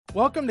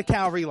Welcome to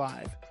Calvary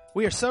Live.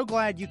 We are so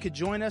glad you could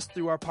join us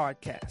through our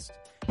podcast.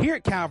 Here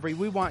at Calvary,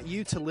 we want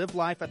you to live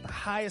life at the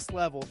highest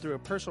level through a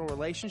personal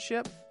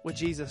relationship with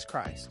Jesus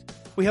Christ.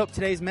 We hope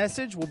today's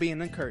message will be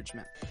an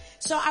encouragement.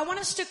 So I want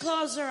us to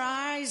close our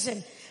eyes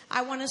and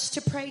I want us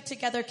to pray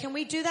together. Can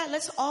we do that?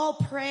 Let's all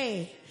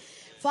pray.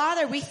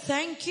 Father, we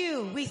thank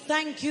you. We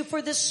thank you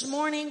for this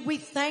morning. We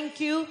thank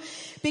you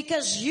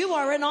because you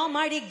are an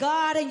almighty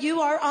God and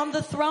you are on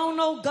the throne,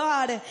 oh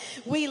God.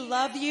 We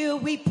love you.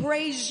 We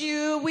praise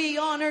you. We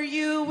honor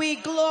you. We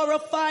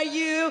glorify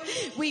you.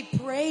 We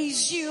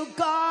praise you,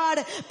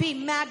 God. Be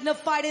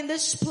magnified in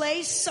this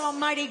place,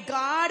 almighty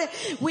God.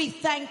 We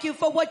thank you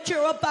for what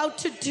you're about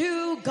to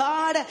do,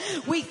 God.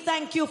 We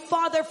thank you,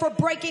 Father, for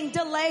breaking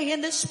delay in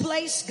this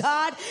place,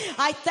 God.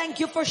 I thank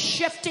you for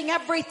shifting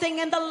everything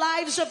in the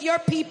lives of your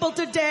people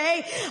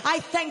today. I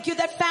thank you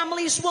that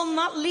families will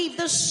not leave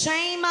the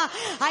same.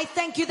 I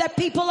thank you that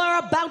people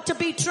are about to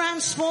be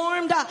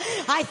transformed.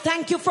 I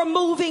thank you for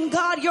moving,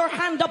 God, your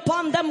hand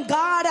upon them,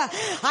 God.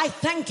 I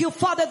thank you,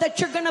 Father, that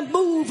you're going to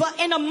move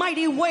in a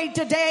mighty way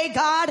today,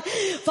 God.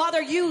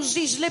 Father, use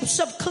these lips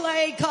of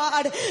clay,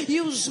 God.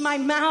 Use my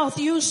mouth,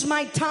 use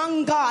my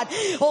tongue, God.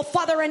 Oh,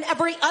 Father, in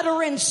every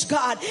utterance,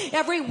 God,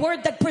 every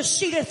word that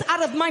proceedeth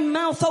out of my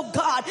mouth, oh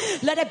God,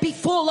 let it be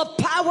full of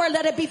power,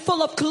 let it be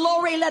full of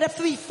glory, let it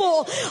be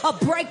full of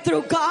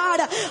breakthrough, God.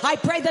 I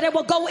pray that it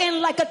will go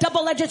in like a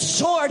double-edged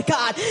sword,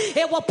 God.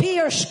 It will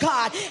pierce,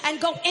 God, and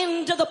go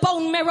into the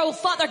bone marrow,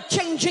 Father,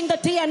 changing the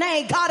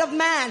DNA, God, of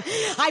man.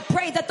 I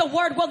pray that the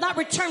word will not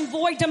return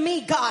void to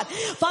me, God,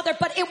 Father,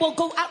 but it will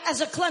go out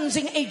as a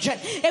cleansing agent.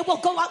 It will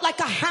go out like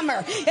a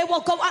hammer. It will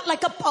go out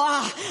like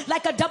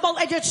a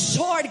double-edged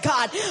sword,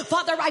 God.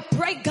 Father, I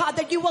pray, God,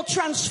 that you will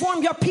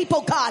transform your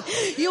people, God.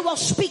 You will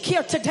speak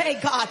here today,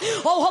 God.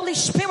 Oh, Holy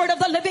Spirit of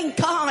the living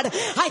God,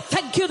 I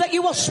thank you that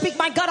you will speak.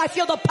 My God, I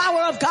feel the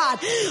power of God.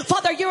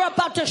 Father, you're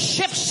about to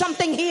shift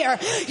something here.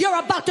 You're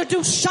about to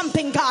do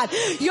something, God.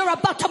 You're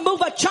about to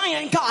move a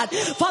giant, God.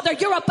 Father,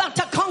 you're about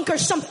to conquer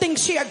some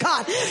things here,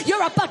 God.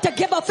 You're about to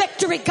give a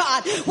victory,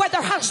 God, where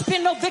there has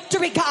been no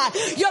victory, God.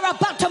 You're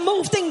about to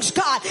move things,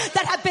 God,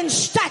 that have been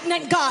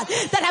stagnant, God,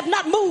 that have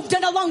not moved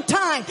in a long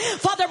time.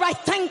 Father, I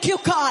thank you,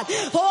 God.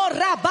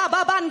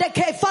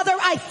 Father,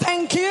 I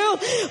thank you.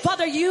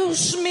 Father,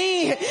 use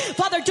me.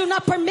 Father, do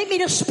not permit me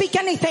to speak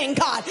anything,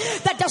 God,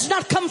 that does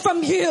not come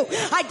from you.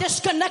 I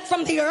disconnect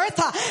from the earth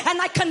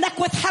and I connect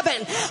with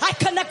heaven. I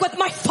connect with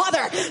my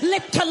Father,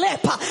 lip to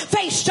lip,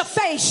 face to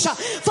face.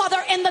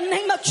 Father, in the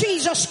name of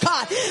Jesus,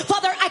 God.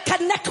 Father, I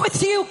connect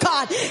with you,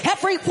 God.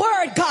 Every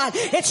word, God,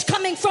 it's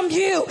coming from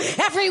you.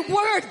 Every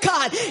word,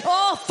 God.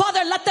 Oh,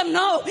 Father, let them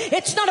know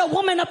it's not a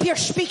woman up here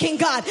speaking,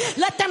 God.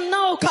 Let them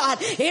know, God,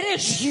 it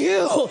is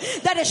you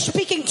that is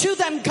speaking to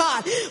them,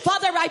 God.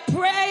 Father, I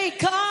pray,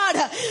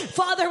 God.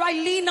 Father, I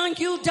lean on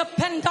you,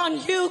 depend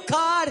on you,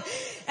 God.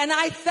 And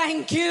I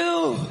thank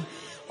you.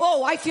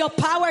 Oh, I feel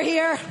power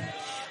here.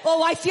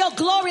 Oh, I feel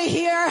glory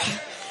here.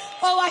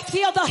 Oh, I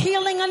feel the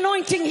healing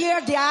anointing here,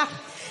 dear.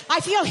 I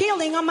feel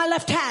healing on my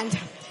left hand.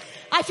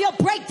 I feel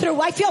breakthrough.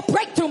 I feel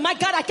breakthrough. My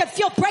God, I can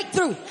feel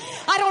breakthrough.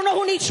 I don't know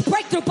who needs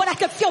breakthrough, but I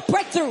can feel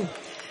breakthrough.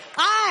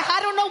 I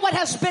don't know what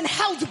has been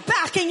held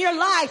back in your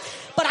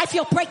life, but I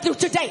feel breakthrough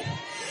today.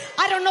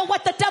 I don't know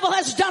what the devil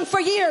has done for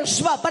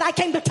years, but I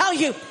came to tell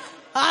you,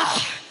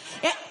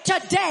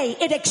 today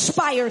it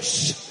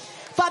expires.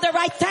 Father,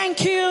 I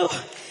thank you.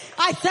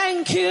 I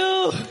thank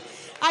you.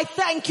 I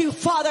thank you,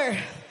 Father.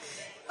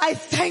 I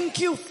thank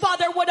you,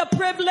 Father. What a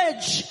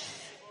privilege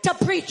to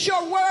preach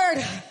your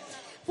word.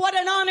 What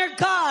an honor,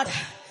 God.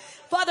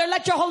 Father,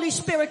 let your Holy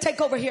Spirit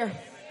take over here.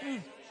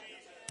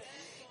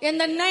 In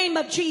the name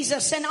of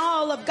Jesus and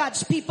all of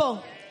God's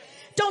people.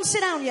 Don't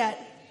sit down yet.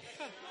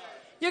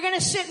 You're going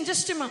to sit in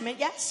just a moment,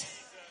 yes?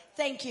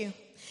 Thank you.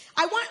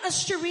 I want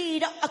us to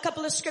read a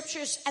couple of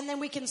scriptures and then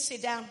we can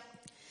sit down.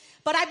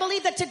 But I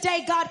believe that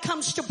today God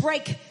comes to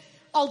break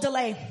all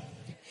delay.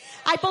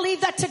 I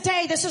believe that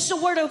today this is the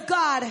word of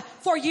God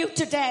for you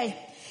today.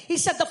 He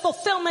said the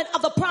fulfillment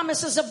of the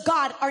promises of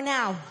God are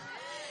now.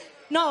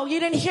 No, you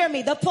didn't hear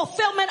me. The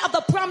fulfillment of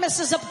the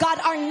promises of God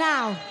are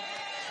now.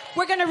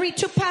 We're going to read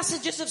two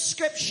passages of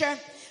scripture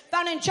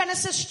found in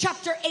Genesis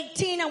chapter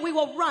 18 and we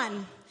will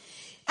run.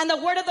 And the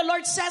word of the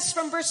Lord says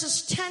from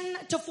verses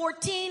 10 to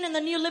 14 in the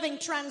New Living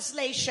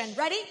Translation.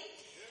 Ready?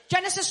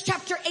 Genesis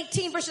chapter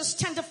 18 verses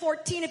 10 to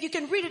 14. If you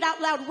can read it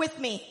out loud with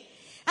me.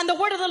 And the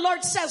word of the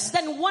Lord says,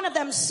 then one of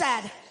them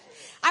said,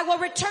 I will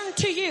return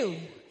to you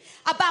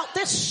about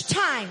this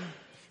time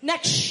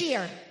next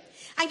year.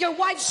 And your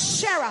wife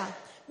Sarah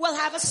will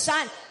have a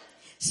son.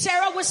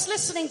 Sarah was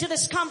listening to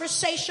this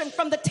conversation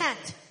from the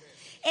tent.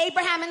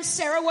 Abraham and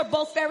Sarah were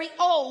both very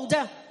old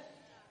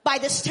by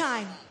this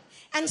time.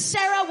 And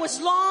Sarah was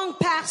long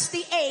past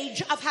the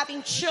age of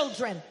having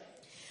children.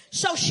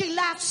 So she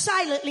laughed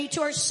silently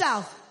to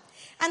herself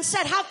and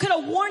said, how could a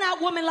worn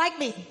out woman like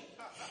me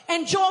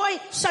enjoy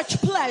such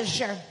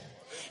pleasure?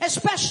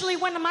 Especially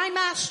when my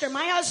master,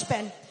 my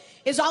husband,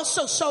 is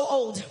also so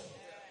old.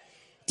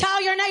 Tell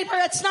your neighbor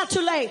it's not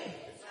too late.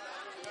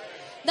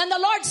 Then the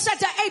Lord said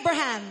to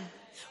Abraham,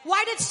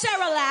 Why did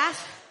Sarah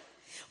laugh?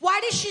 Why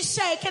did she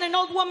say, can an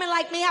old woman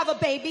like me have a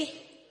baby?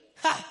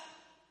 Ha.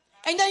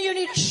 And then you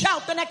need to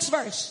shout the next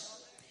verse.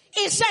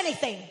 Is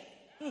anything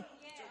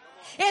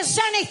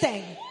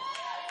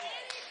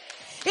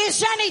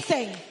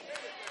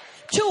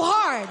too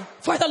hard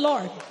for the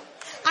Lord?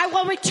 I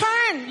will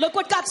return. Look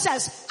what God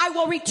says. I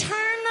will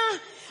return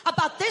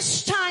about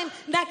this time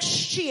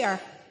next year,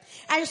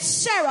 and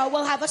Sarah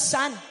will have a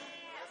son.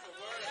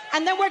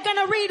 And then we're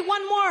going to read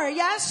one more.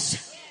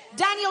 Yes.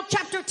 Daniel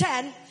chapter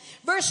 10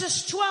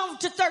 verses 12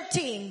 to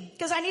 13,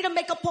 because I need to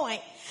make a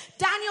point.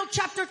 Daniel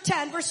chapter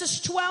 10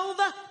 verses 12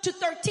 to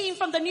 13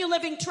 from the New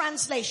Living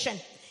Translation.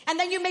 And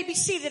then you may be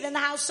seated in the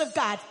house of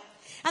God.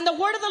 And the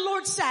word of the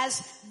Lord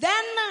says,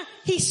 then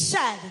he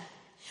said,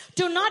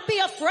 do not be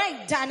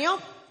afraid,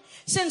 Daniel,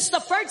 since the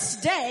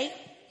first day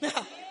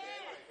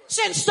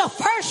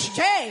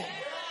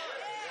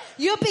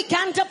you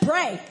began to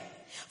pray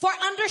for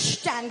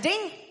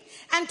understanding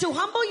and to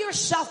humble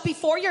yourself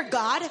before your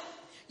God,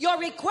 your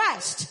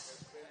request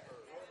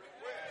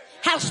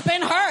has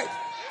been heard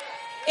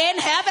in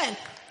heaven.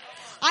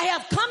 I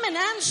have come in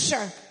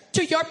answer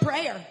to your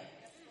prayer.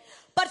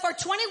 But for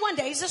 21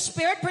 days, the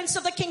spirit prince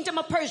of the kingdom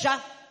of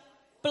Persia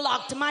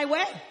blocked my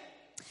way.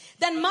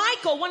 Then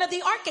Michael, one of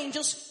the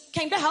archangels,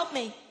 came to help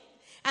me.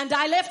 And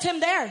I left him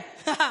there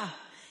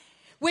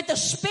with the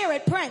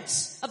spirit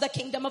prince of the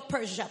kingdom of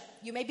Persia.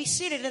 You may be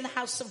seated in the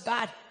house of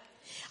God.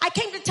 I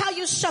came to tell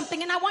you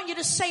something, and I want you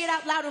to say it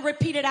out loud and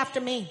repeat it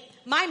after me.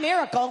 My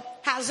miracle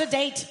has a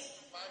date.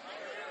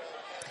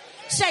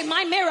 Say,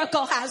 my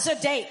miracle has a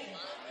date.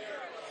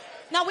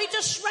 Now, we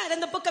just read in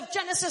the book of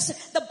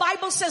Genesis, the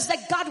Bible says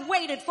that God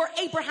waited for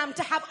Abraham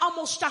to have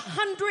almost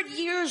 100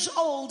 years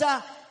old,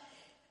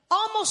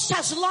 almost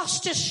has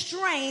lost his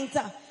strength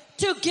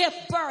to give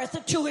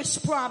birth to his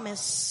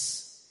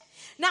promise.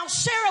 Now,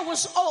 Sarah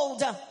was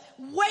old.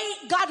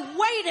 God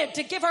waited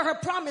to give her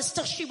promise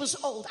till she was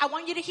old. I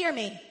want you to hear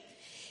me.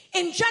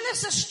 In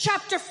Genesis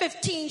chapter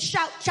 15,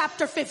 shout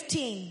chapter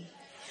 15,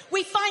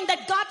 we find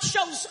that God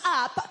shows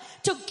up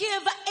to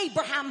give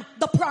Abraham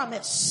the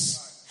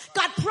promise.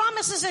 God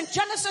promises in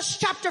Genesis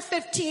chapter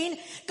 15,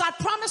 God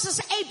promises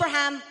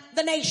Abraham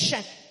the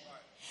nation.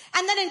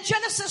 And then in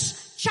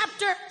Genesis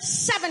chapter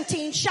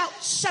 17, shout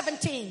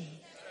 17,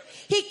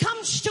 he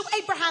comes to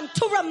Abraham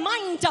to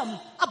remind him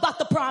about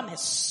the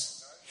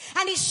promise.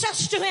 And he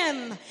says to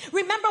him,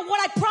 remember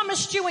what I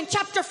promised you in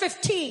chapter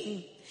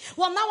 15.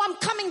 Well, now I'm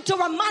coming to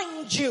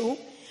remind you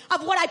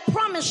of what I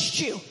promised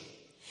you.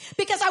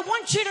 Because I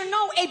want you to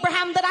know,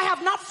 Abraham, that I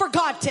have not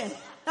forgotten.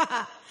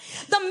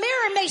 The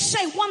mirror may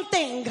say one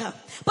thing,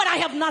 but I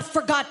have not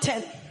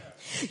forgotten.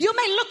 You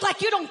may look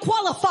like you don't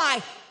qualify,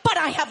 but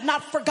I have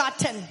not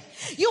forgotten.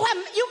 You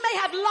may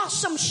have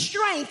lost some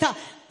strength,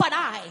 but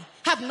I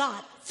have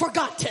not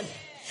forgotten.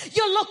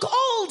 You look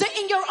old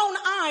in your own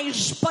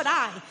eyes, but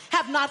I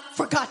have not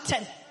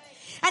forgotten.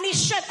 And he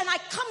said, and I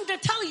come to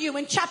tell you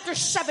in chapter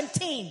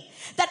 17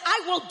 that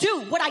I will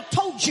do what I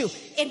told you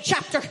in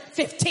chapter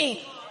 15.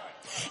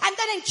 And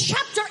then in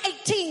chapter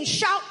 18,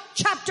 shout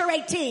chapter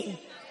 18.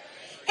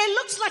 It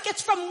looks like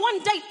it's from one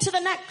date to the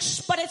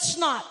next, but it's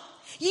not.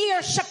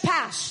 Years have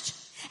passed.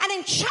 And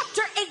in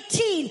chapter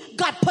 18,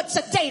 God puts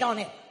a date on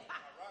it.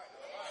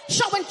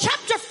 So in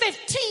chapter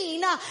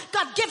 15,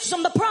 God gives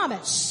them the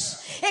promise.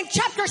 In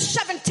chapter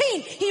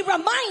 17, he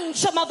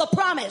reminds them of the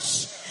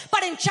promise.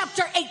 But in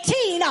chapter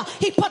 18,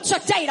 he puts a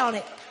date on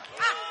it.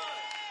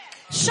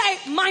 Say,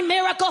 my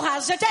miracle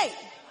has a date.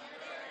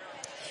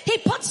 He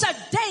puts a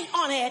date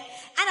on it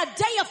and a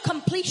day of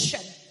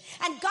completion.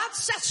 And God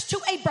says to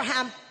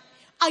Abraham,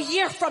 a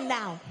year from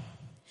now,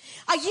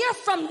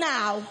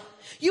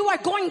 you are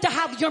going to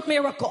have your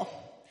miracle.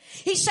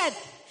 He said,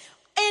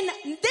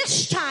 in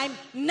this time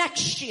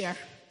next year,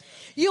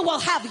 you will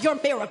have your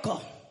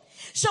miracle.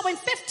 So in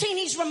 15,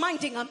 he's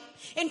reminding them.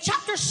 In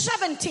chapter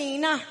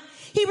 17,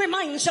 he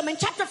reminds them. In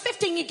chapter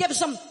 15, he gives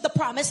them the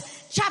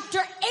promise. Chapter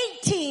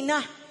 18,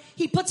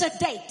 he puts a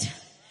date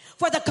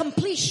for the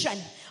completion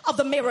of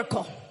the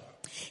miracle.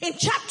 In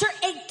chapter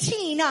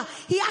 18,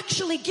 he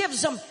actually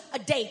gives them a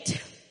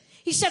date.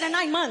 He said in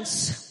 9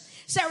 months,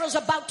 Sarah's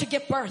about to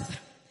give birth.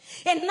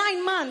 In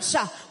 9 months,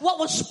 what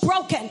was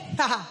broken,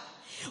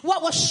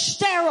 what was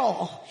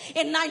sterile,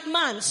 in 9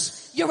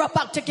 months, you're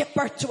about to give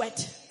birth to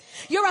it.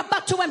 You're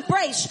about to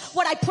embrace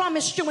what I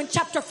promised you in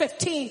chapter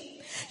 15.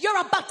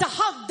 You're about to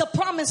hug the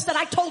promise that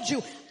I told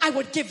you I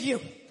would give you.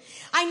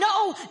 I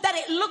know that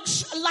it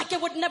looks like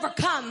it would never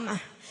come,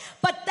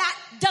 but that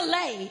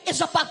delay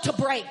is about to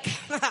break.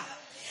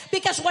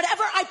 Because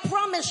whatever I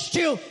promised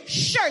you,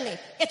 surely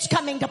it's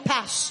coming to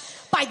pass.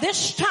 By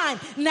this time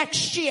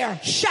next year,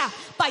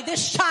 by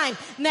this time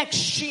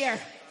next year.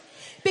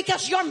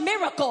 Because your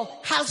miracle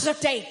has a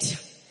date.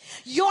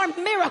 Your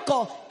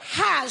miracle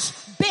has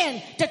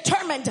been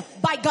determined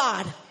by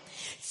God.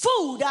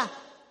 Food,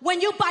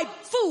 when you buy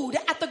food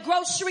at the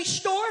grocery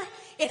store,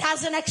 it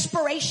has an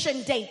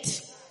expiration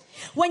date.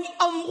 When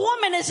a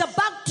woman is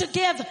about to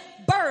give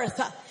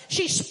birth,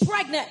 she's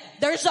pregnant,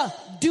 there's a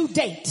due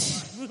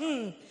date.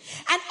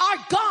 And our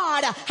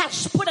God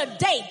has put a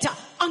date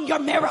on your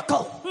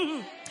miracle.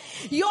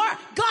 Your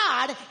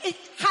God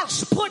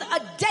has put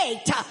a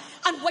date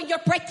on when your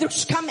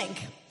breakthrough's coming.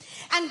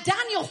 And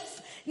Daniel,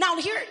 now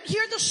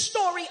hear the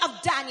story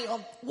of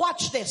Daniel.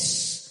 Watch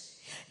this.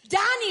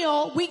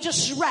 Daniel, we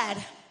just read,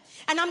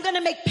 and I'm going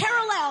to make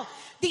parallel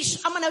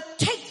these. I'm going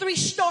to take 3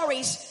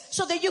 stories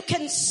so that you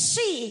can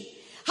see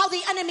how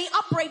the enemy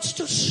operates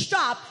to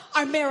stop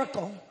our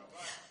miracle.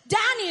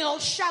 Daniel,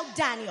 shout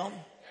Daniel.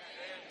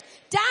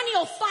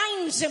 Daniel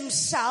finds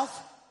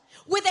himself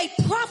with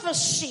a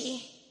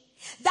prophecy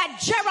that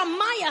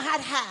Jeremiah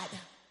had.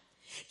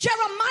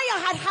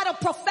 Jeremiah had a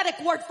prophetic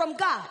word from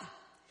God.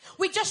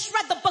 We just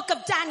read the book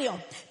of Daniel.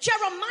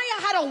 Jeremiah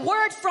had a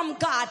word from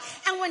God.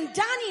 And when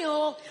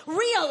Daniel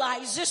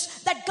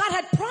realizes that God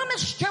had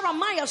promised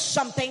Jeremiah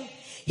something,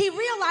 he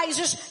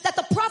realizes that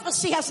the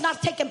prophecy has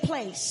not taken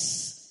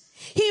place.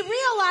 He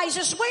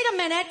realizes, wait a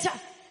minute,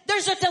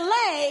 there's a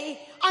delay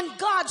on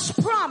God's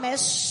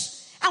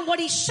promise and what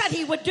he said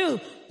he would do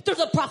through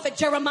the prophet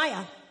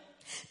Jeremiah.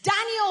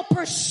 Daniel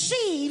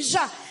perceives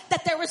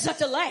that there is a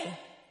delay.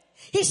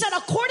 He said,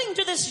 according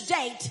to this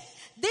date,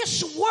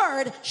 this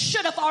word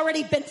should have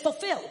already been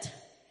fulfilled.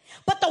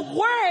 But the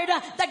word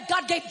that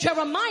God gave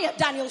Jeremiah,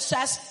 Daniel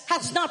says,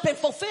 has not been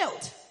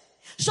fulfilled.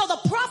 So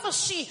the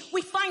prophecy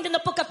we find in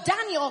the book of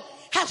Daniel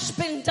has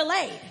been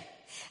delayed.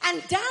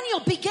 And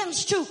Daniel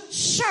begins to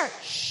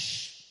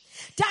search.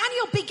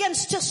 Daniel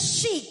begins to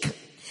seek.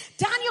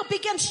 Daniel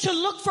begins to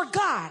look for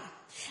God.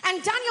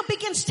 And Daniel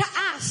begins to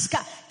ask,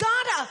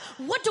 God,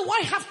 what do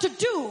I have to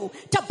do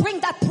to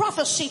bring that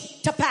prophecy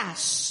to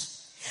pass?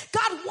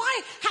 God,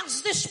 why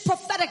has this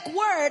prophetic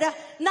word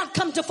not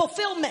come to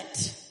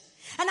fulfillment?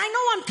 And I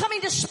know I'm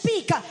coming to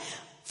speak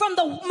from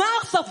the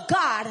mouth of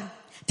God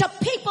to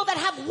people that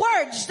have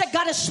words that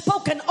God has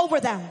spoken over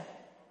them.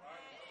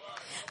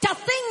 To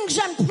things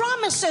and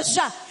promises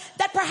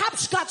that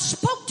perhaps God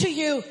spoke to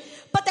you,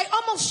 but they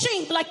almost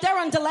seem like they're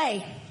on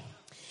delay.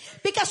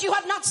 Because you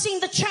have not seen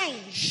the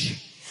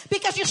change.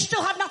 Because you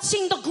still have not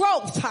seen the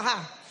growth.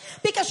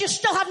 Because you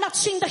still have not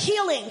seen the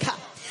healing.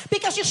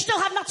 Because you still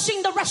have not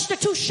seen the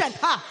restitution.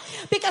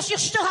 Because you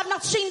still have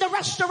not seen the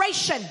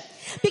restoration.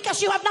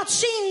 Because you have not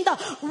seen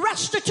the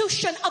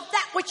restitution of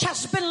that which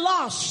has been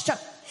lost.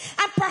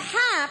 And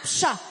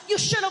perhaps you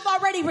should have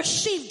already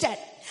received it.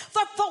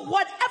 For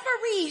whatever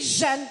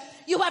reason,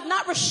 you have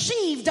not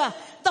received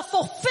the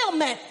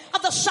fulfillment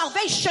of the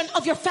salvation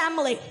of your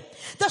family.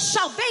 The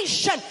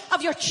salvation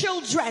of your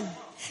children.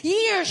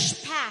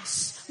 Years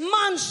pass,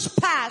 months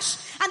pass,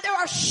 and there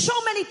are so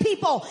many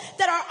people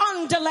that are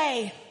on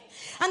delay.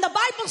 And the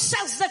Bible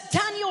says that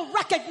Daniel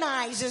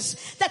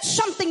recognizes that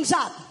something's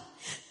up.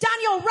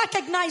 Daniel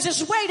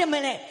recognizes, wait a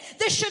minute,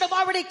 this should have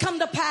already come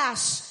to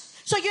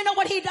pass. So you know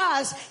what he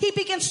does? He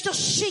begins to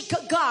seek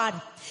God.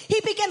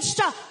 He begins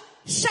to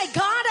say,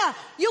 God,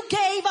 you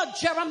gave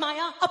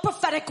Jeremiah a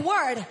prophetic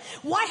word.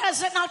 Why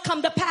has it not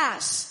come to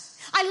pass?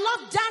 I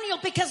love Daniel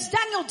because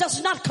Daniel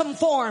does not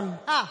conform.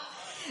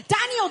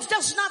 Daniel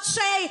does not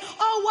say,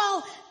 oh,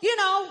 well, you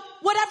know,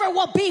 whatever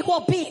will be,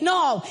 will be.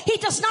 No, he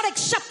does not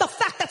accept the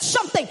fact that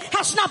something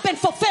has not been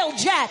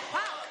fulfilled yet.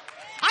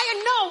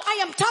 I know I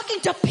am talking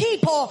to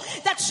people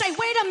that say,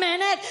 wait a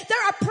minute,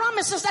 there are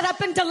promises that have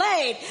been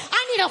delayed.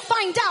 I need to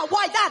find out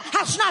why that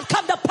has not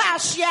come to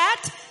pass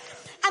yet.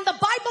 And the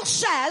Bible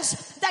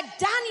says that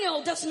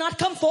Daniel does not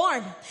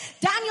conform.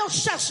 Daniel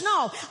says,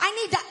 no, I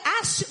need to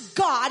ask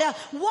God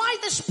why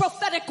this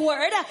prophetic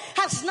word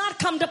has not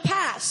come to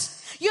pass.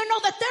 You know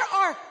that there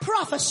are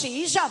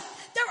prophecies,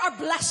 there are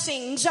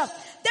blessings,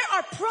 there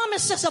are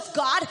promises of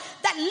God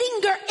that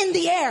linger in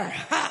the air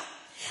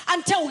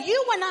until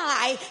you and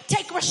I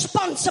take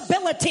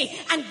responsibility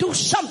and do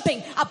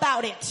something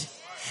about it.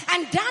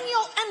 And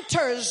Daniel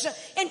enters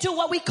into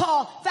what we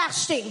call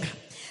fasting.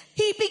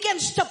 He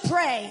begins to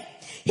pray.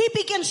 He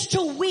begins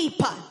to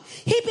weep.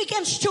 He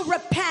begins to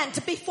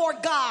repent before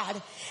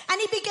God.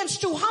 And he begins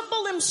to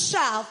humble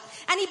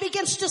himself. And he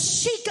begins to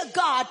seek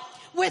God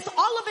with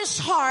all of his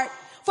heart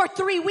for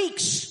 3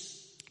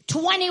 weeks,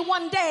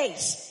 21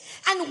 days.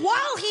 And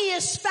while he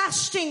is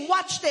fasting,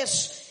 watch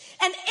this,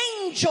 an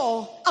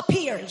angel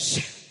appears.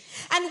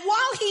 And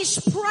while he's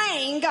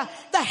praying,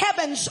 the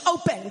heavens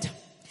opened.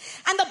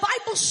 And the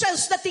Bible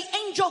says that the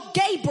angel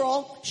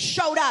Gabriel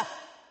showed up.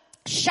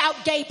 Shout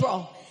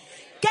Gabriel.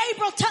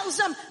 Gabriel tells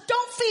them,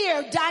 don't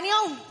fear,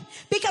 Daniel,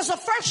 because the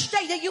first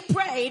day that you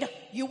prayed,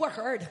 you were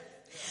heard.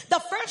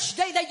 The first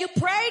day that you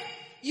prayed,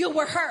 you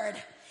were heard.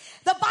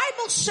 The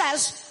Bible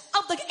says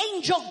of the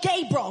angel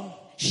Gabriel,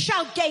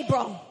 shout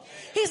Gabriel.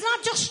 He's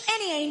not just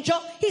any angel,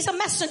 he's a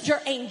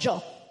messenger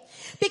angel.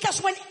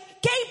 Because when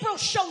Gabriel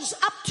shows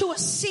up to a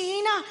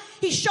scene,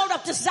 he showed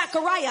up to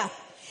Zechariah.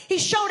 He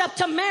showed up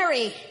to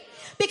Mary.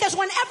 Because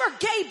whenever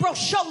Gabriel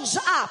shows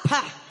up,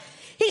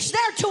 he's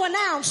there to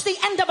announce the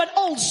end of an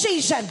old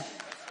season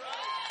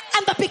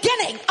and the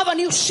beginning of a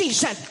new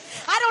season.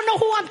 I don't know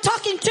who I'm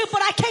talking to,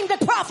 but I came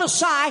to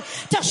prophesy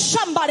to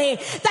somebody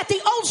that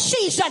the old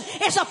season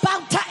is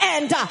about to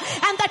end,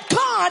 and that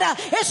God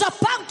is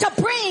about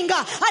to bring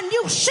a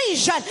new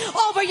season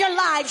over your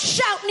life.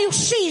 Shout new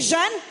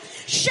season.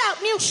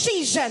 Shout new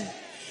season.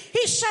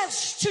 He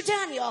says to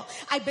Daniel,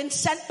 I've been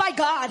sent by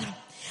God.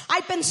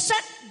 I've been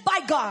sent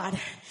by God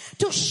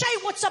to say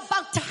what's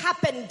about to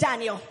happen,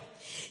 Daniel.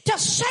 To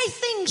say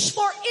things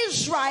for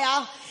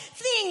Israel.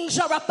 Things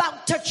are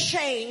about to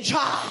change.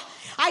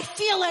 I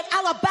feel it,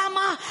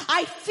 Alabama.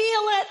 I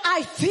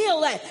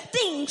feel it.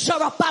 Things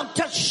are about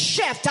to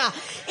shift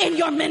in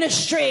your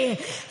ministry.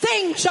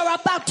 Things are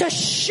about to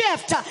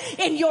shift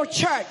in your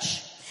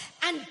church.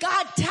 And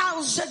God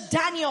tells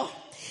Daniel,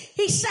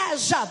 he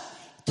says,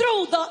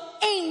 through the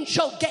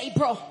angel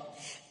Gabriel,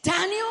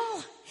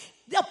 Daniel,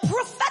 the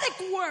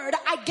prophetic word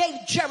I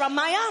gave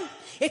Jeremiah,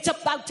 it's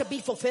about to be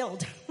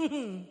fulfilled.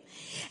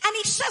 And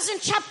he says in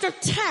chapter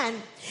 10,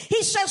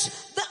 he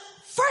says, the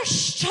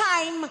first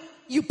time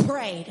you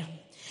prayed,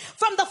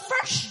 from the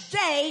first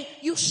day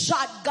you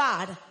sought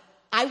God,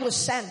 I was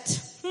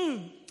sent.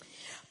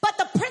 But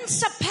the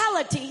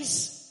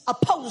principalities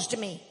opposed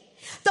me.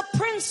 The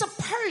prince of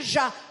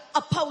Persia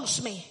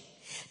opposed me.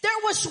 There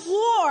was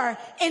war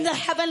in the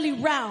heavenly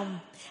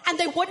realm, and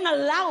they wouldn't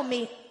allow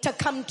me to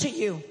come to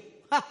you.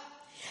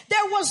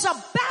 There was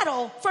a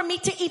battle for me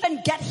to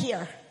even get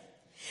here.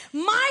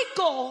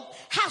 Michael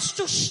has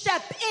to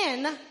step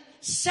in,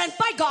 sent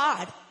by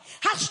God,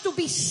 has to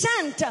be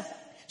sent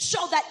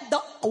so that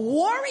the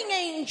warring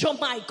angel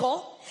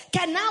Michael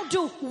can now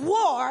do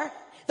war.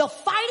 The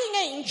fighting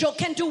angel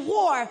can do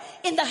war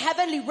in the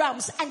heavenly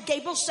realms. And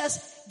Gabriel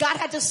says, God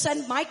had to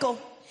send Michael.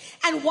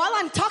 And while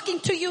I'm talking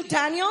to you,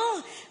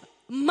 Daniel,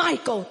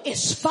 Michael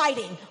is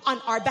fighting on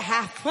our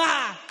behalf.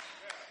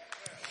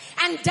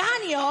 And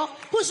Daniel,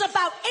 who's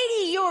about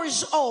 80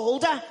 years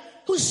old,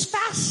 who's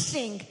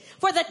fasting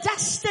for the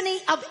destiny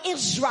of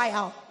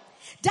Israel.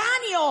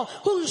 Daniel,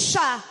 who's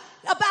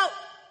about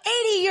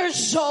 80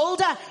 years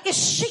old, is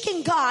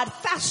seeking God,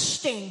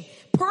 fasting,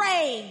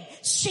 praying,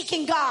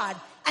 seeking God,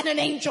 and an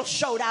angel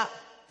showed up.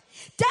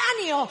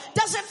 Daniel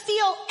doesn't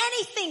feel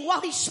anything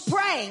while he's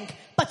praying,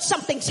 but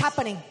something's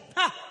happening.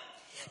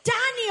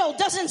 Daniel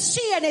doesn't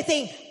see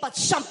anything, but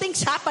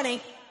something's happening.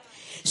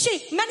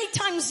 See, many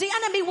times the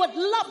enemy would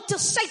love to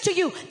say to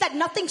you that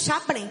nothing's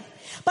happening.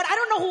 But I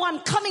don't know who I'm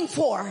coming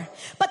for.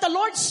 But the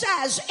Lord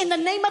says, in the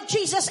name of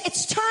Jesus,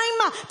 it's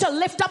time to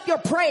lift up your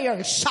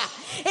prayers.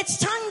 It's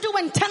time to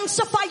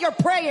intensify your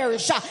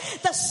prayers.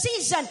 The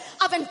season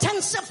of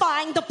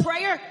intensifying the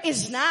prayer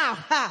is now.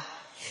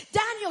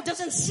 Daniel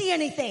doesn't see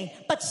anything,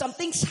 but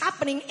something's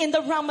happening in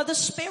the realm of the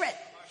spirit.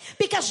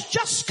 Because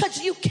just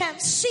because you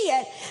can't see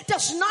it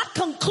does not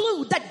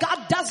conclude that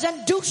God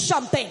doesn't do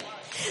something.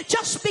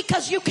 Just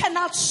because you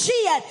cannot see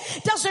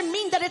it doesn't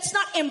mean that it's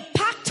not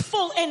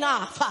impactful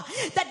enough,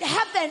 that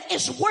heaven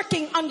is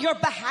working on your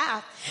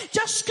behalf.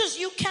 Just because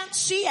you can't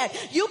see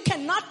it, you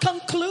cannot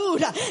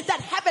conclude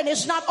that heaven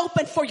is not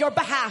open for your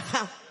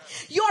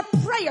behalf. Your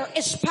prayer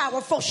is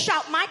powerful.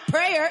 Shout, my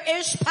prayer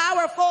is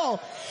powerful.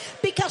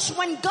 Because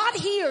when God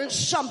hears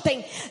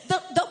something,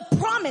 the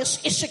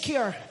promise is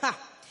secure.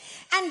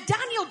 And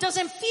Daniel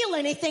doesn't feel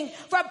anything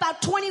for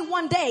about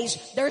 21 days.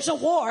 There's a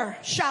war.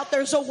 Shout,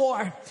 there's a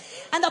war.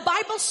 And the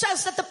Bible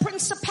says that the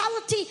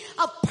principality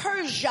of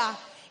Persia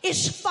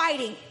is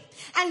fighting.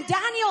 And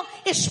Daniel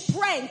is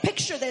praying.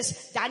 Picture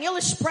this. Daniel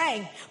is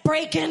praying.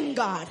 Break in,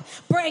 God.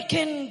 Break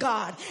in,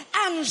 God.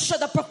 Answer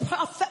the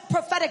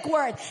prophetic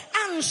word.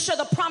 Answer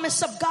the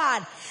promise of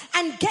God.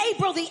 And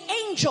Gabriel, the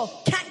angel,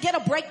 can't get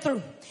a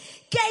breakthrough.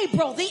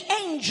 Gabriel, the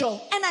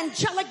angel, an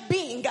angelic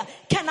being,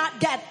 cannot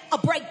get a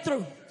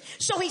breakthrough.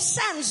 So he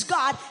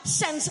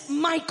sends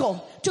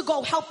Michael to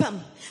go help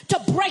him,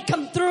 to break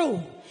him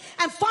through.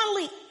 And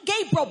finally,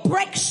 Gabriel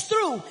breaks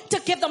through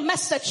to give the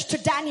message to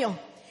Daniel.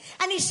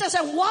 And he says,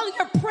 and while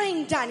you're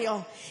praying,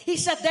 Daniel, he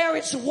said, there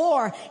is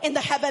war in the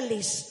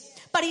heavenlies.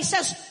 But he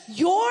says,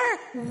 your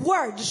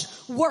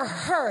words were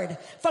heard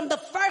from the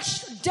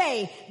first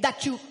day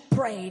that you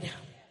prayed.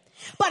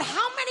 But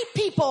how many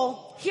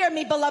people, hear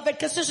me, beloved,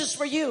 because this is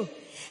for you,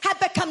 have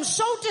become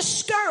so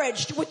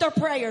discouraged with their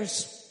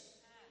prayers?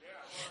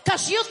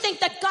 Because you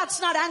think that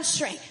God's not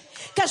answering.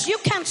 Because you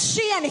can't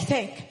see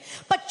anything.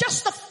 But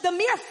just the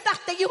mere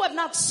fact that you have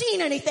not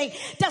seen anything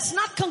does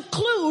not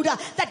conclude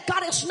that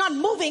God is not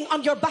moving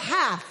on your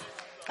behalf.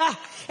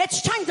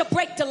 It's time to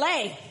break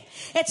delay.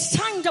 It's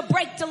time to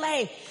break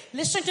delay.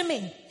 Listen to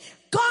me.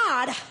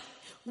 God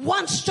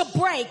wants to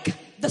break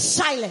the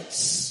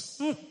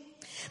silence.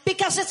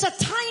 Because it's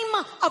a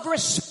time of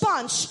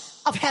response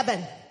of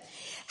heaven.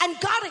 And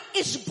God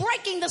is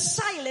breaking the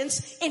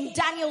silence in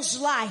Daniel's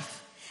life.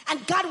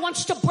 And God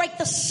wants to break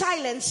the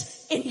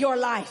silence in your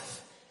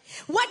life.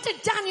 What did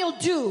Daniel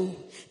do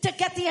to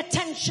get the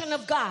attention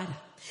of God?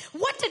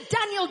 What did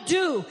Daniel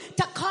do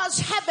to cause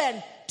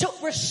heaven to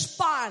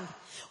respond?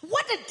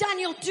 What did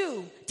Daniel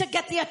do to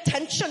get the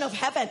attention of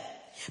heaven?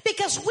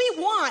 Because we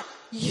want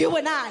you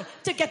and I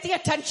to get the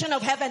attention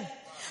of heaven.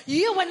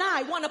 You and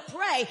I want to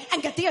pray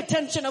and get the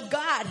attention of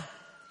God.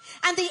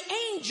 And the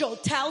angel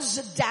tells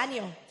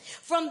Daniel,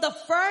 from the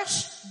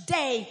first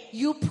day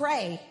you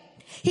pray,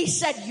 he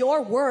said,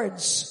 your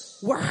words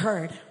were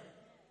heard.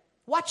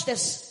 Watch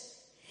this.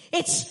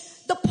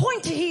 The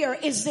point here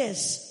is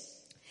this.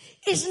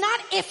 It's not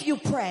if you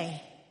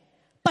pray,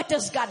 but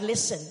does God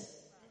listen?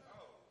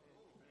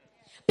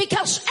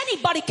 Because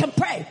anybody can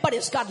pray, but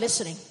is God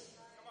listening?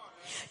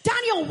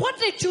 Daniel, what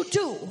did you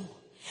do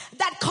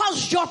that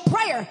caused your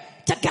prayer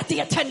to get the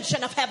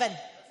attention of heaven?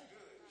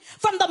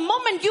 From the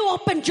moment you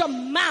opened your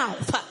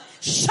mouth,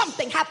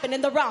 something happened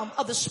in the realm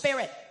of the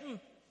spirit.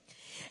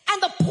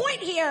 And the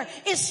point here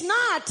is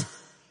not,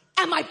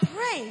 am I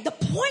praying? The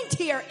point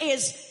here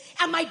is,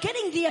 am I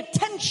getting the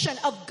attention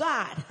of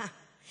God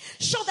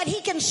so that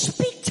he can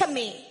speak to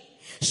me,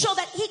 so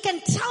that he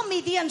can tell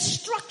me the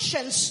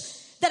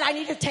instructions that I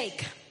need to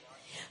take?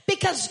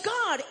 Because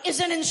God is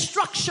an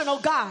instructional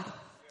God.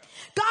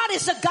 God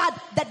is a God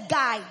that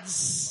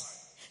guides.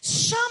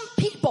 Some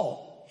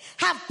people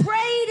have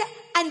prayed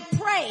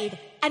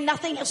and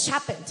nothing has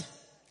happened.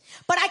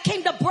 But I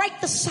came to break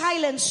the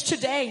silence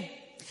today.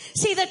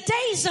 See, the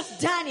days of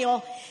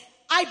Daniel,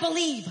 I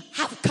believe,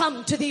 have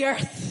come to the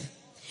earth,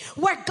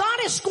 where God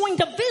is going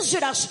to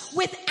visit us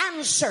with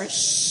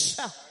answers.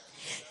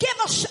 Give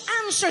us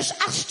answers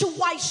as to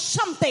why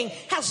something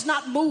has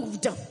not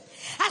moved,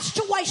 as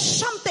to why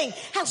something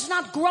has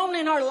not grown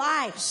in our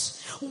lives.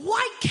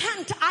 Why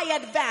can't I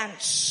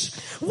advance?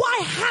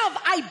 Why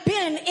have I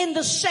been in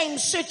the same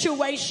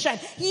situation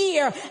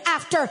year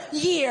after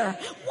year?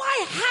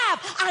 Why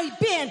have I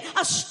been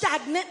a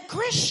stagnant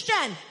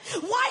Christian?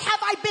 Why have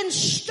I been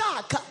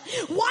stuck?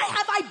 Why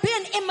have I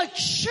been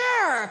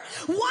immature?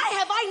 Why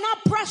have I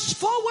not pressed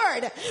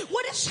forward?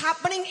 What is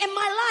happening in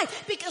my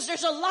life? Because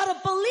there's a lot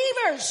of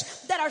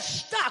believers that are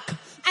stuck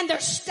and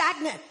they're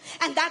stagnant,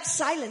 and that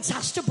silence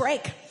has to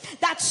break.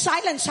 That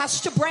silence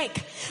has to break,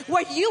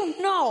 where you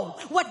know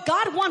what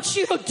God wants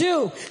you to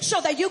do,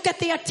 so that you get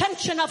the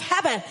attention of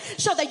heaven,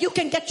 so that you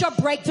can get your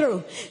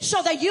breakthrough,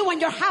 so that you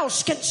and your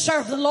house can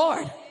serve the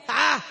Lord.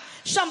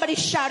 Somebody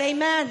shout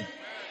amen.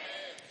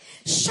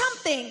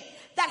 Something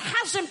that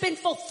hasn't been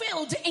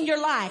fulfilled in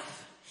your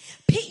life.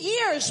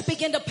 Years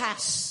begin to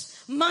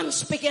pass,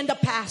 months begin to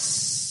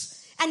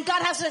pass, and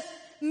God hasn't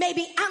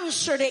maybe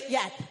answered it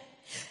yet.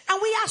 And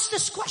we ask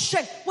this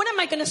question, when am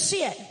I going to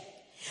see it?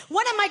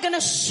 When am I going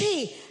to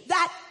see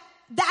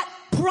that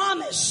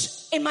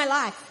promise in my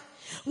life?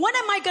 When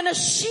am I going to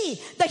see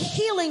the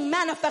healing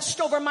manifest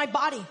over my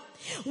body?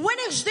 When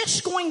is this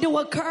going to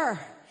occur?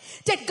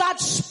 Did God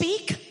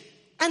speak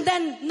and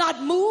then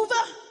not move?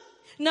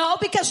 No,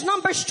 because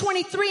Numbers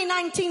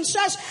 23:19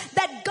 says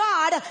that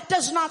God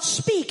does not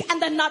speak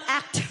and then not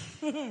act.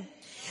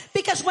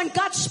 Because when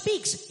God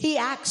speaks, he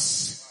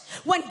acts.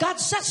 When God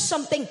says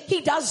something,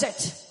 he does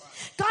it.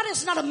 God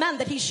is not a man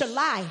that he should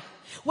lie.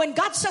 When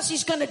God says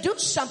he's going to do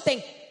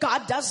something,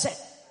 God does it.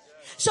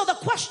 So the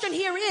question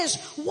here is,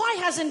 why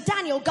hasn't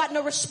Daniel gotten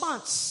a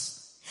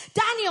response?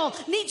 Daniel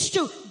needs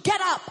to get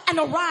up and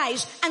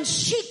arise and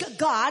seek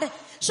God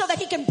so that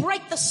he can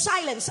break the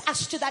silence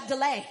as to that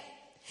delay.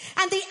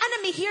 And the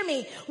enemy, hear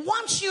me,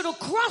 wants you to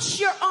cross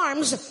your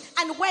arms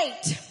and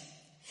wait.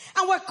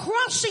 And we're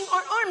crossing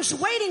our arms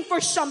waiting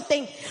for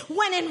something,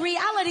 when in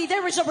reality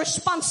there is a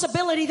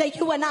responsibility that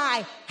you and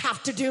I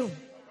have to do.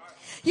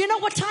 You know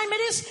what time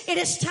it is? It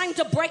is time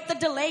to break the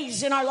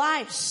delays in our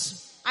lives.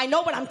 I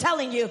know what I'm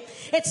telling you.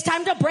 It's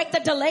time to break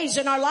the delays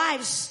in our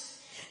lives.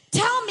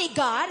 Tell me,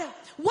 God,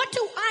 what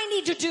do I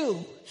need to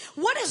do?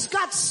 What is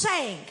God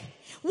saying?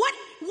 What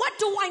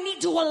do I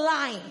need to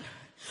align?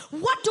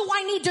 What do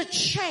I need to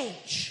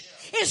change?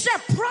 Is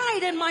there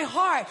pride in my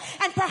heart?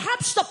 And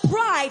perhaps the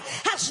pride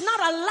has not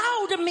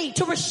allowed me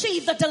to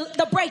receive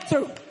the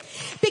breakthrough.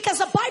 Because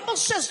the Bible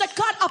says that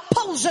God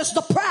opposes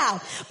the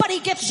proud, but he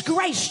gives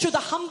grace to the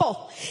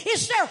humble.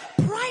 Is there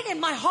pride in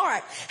my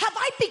heart? Have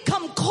I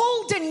become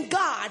cold in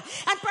God?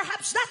 And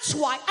perhaps that's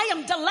why I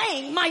am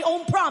delaying my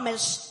own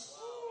promise.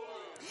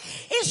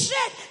 Is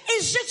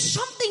it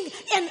something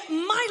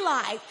in my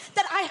life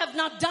that I have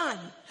not done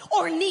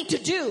or need to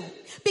do?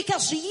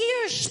 Because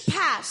years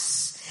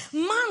pass,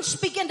 months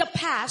begin to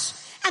pass,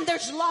 and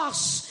there's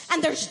loss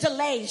and there's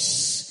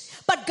delays.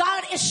 But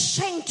God is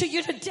saying to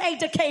you today,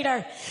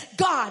 Decatur,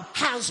 God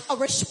has a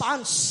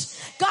response.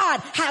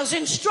 God has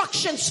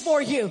instructions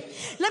for you.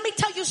 Let me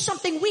tell you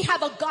something. We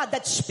have a God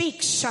that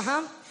speaks.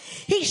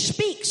 He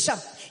speaks.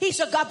 He's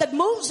a God that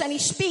moves and he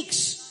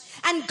speaks.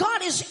 And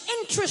God is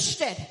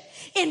interested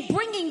in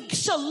bringing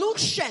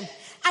solution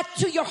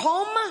to your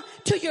home,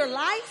 to your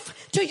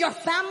life, to your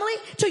family,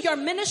 to your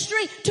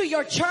ministry, to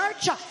your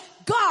church.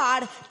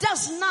 God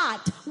does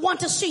not want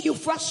to see you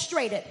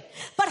frustrated.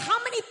 But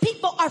how many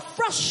people are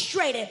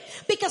frustrated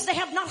because they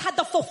have not had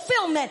the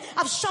fulfillment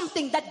of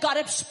something that God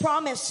has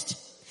promised?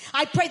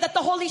 I pray that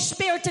the Holy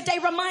Spirit today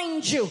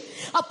reminds you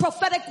of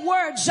prophetic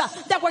words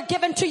that were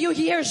given to you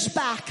years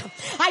back.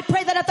 I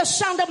pray that at the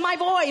sound of my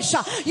voice,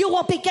 you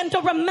will begin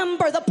to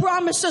remember the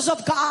promises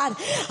of God.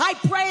 I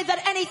pray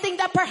that anything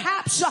that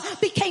perhaps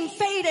became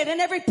faded and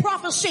every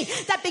prophecy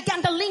that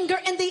began to linger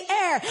in the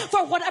air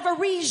for whatever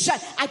reason,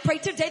 I pray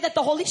today that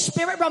the Holy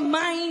Spirit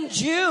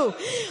reminds you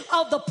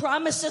of the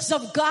promises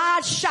of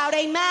God. Shout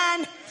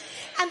amen.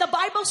 And the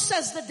Bible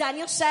says that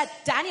Daniel said,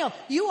 Daniel,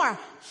 you are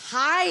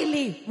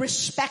highly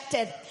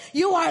respected.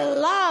 You are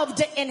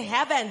loved in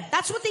heaven.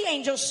 That's what the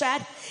angel said.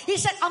 He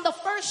said, on the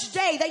first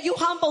day that you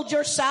humbled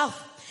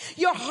yourself,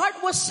 your heart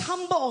was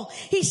humble.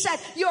 He said,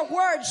 your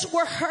words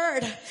were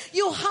heard.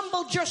 You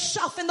humbled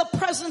yourself in the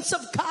presence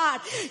of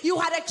God. You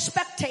had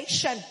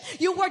expectation.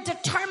 You were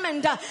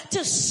determined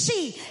to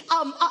see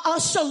a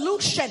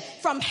solution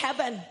from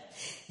heaven.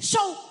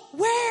 So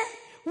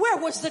where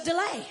was the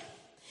delay?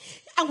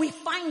 And we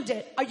find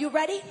it. Are you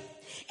ready?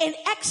 In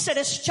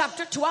Exodus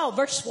chapter 12,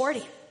 verse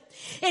 40.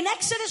 In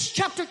Exodus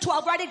chapter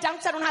 12, write it down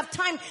because I don't have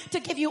time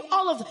to give you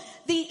all of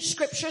the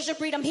scriptures and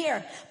read them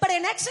here. But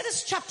in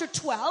Exodus chapter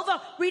 12,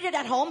 read it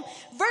at home,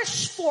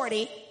 verse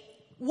 40,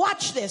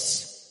 watch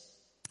this.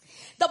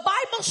 The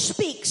Bible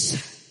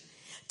speaks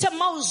to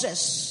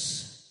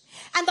Moses.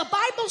 And the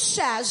Bible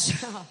says,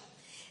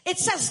 it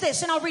says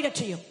this, and I'll read it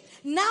to you.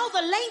 Now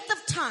the length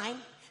of time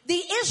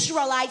the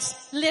Israelites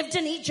lived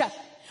in Egypt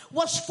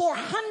was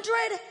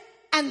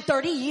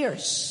 430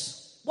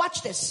 years.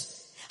 Watch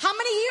this. How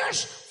many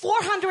years?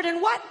 400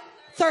 and what?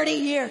 30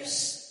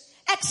 years.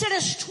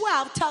 Exodus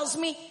 12 tells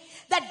me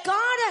that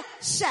God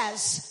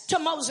says to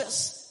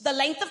Moses, the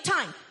length of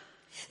time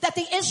that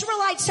the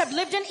Israelites have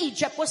lived in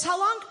Egypt was how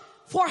long?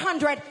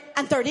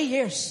 430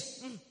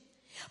 years.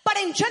 But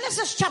in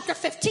Genesis chapter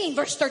 15,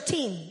 verse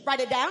 13,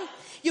 write it down.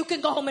 You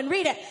can go home and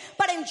read it.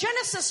 But in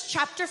Genesis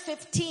chapter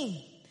 15,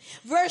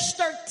 verse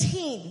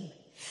 13,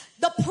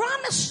 the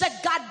promise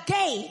that God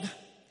gave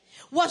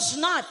was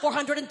not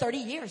 430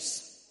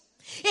 years.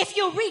 If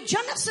you read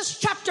Genesis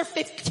chapter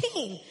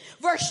 15,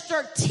 verse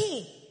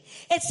 13,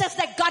 it says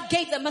that God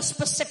gave them a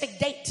specific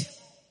date.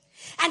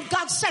 And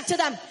God said to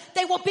them,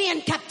 they will be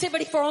in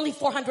captivity for only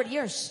 400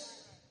 years.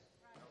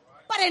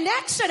 But in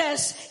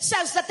Exodus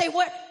says that they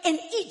were in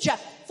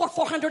Egypt for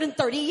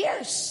 430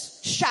 years.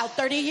 Shout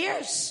 30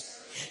 years.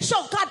 So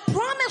God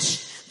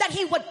promised that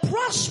he would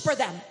prosper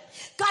them.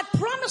 God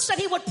promised that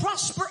he would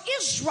prosper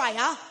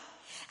Israel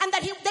and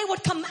that they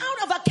would come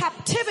out of a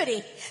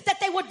captivity, that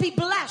they would be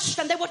blessed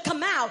and they would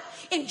come out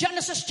in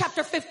Genesis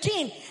chapter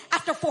 15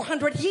 after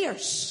 400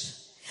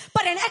 years.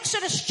 But in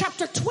Exodus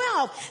chapter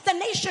 12, the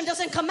nation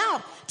doesn't come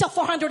out till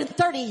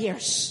 430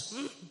 years.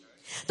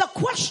 The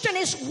question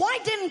is, why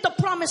didn't the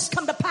promise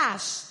come to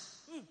pass?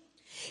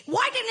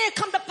 Why didn't it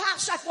come to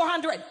pass at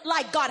 400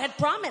 like God had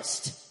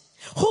promised?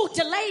 Who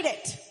delayed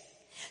it?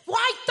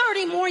 Why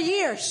 30 more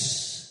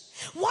years?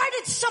 Why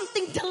did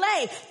something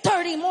delay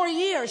 30 more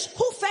years?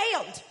 Who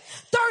failed?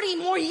 30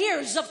 more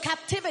years of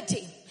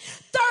captivity.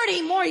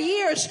 30 more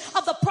years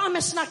of the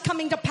promise not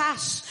coming to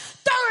pass.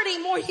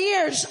 30 more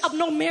years of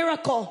no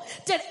miracle.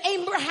 Did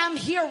Abraham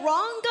hear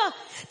wrong?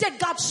 Did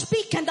God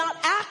speak and not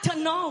act?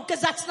 No,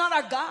 because that's not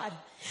our God.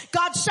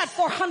 God said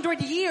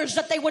 400 years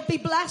that they would be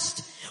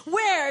blessed.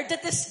 Where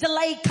did this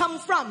delay come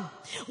from?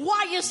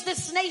 Why is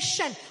this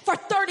nation for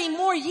 30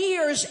 more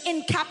years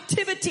in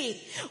captivity?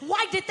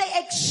 Why did they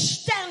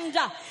extend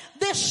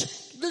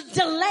this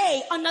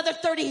delay another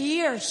 30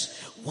 years?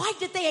 Why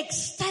did they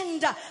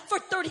extend for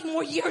 30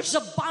 more years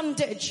of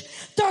bondage?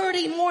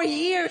 30 more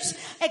years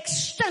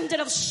extended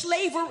of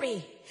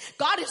slavery.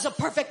 God is a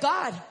perfect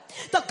God.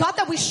 The God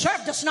that we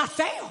serve does not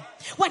fail.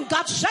 When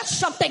God says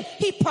something,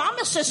 he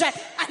promises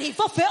it and he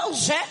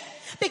fulfills it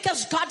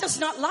because God does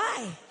not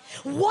lie.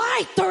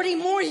 Why 30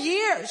 more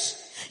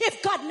years?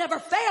 If God never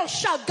fails,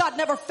 shout God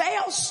never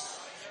fails.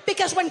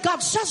 Because when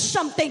God says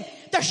something,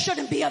 there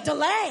shouldn't be a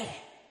delay.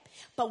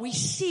 But we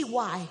see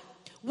why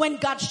when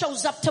God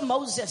shows up to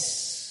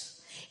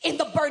Moses in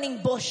the burning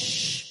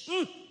bush.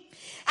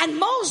 And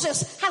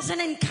Moses has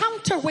an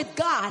encounter with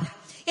God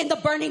in the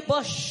burning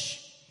bush.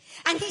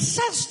 And he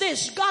says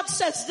this, God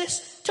says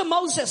this to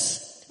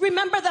Moses.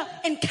 Remember the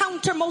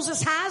encounter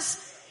Moses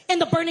has in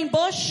the burning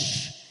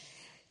bush?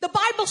 The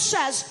Bible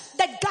says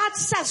that God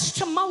says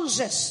to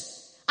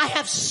Moses, I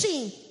have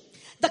seen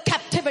the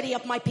captivity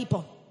of my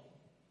people.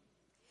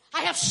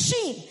 I have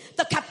seen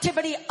the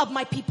captivity of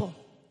my people.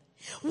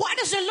 Why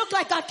does it look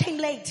like God came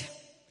late?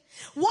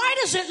 Why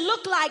does it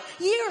look like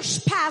years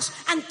passed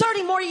and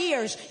 30 more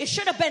years? It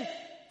should have been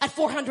at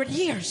 400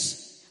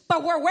 years.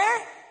 But we're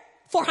where?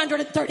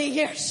 430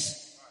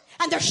 years.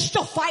 And they're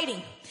still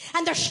fighting.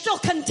 And they're still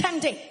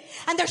contending.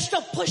 And they're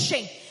still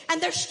pushing.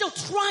 And they're still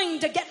trying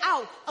to get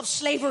out of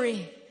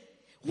slavery.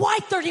 Why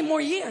 30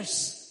 more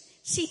years?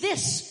 See,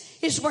 this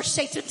is where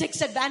Satan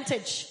takes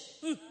advantage.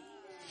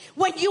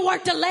 When you are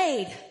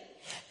delayed,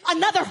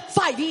 another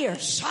 5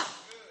 years,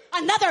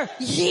 another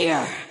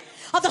year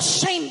of the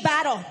same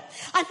battle,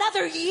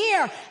 another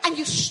year, and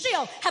you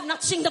still have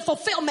not seen the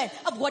fulfillment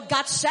of what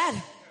God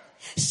said.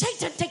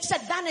 Satan takes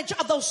advantage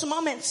of those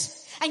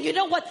moments. And you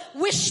know what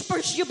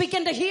whispers you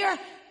begin to hear?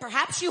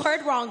 Perhaps you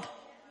heard wrong.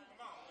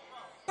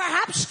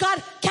 Perhaps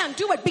God can't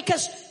do it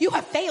because you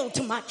have failed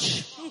too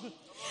much.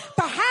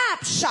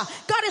 Perhaps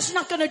God is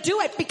not going to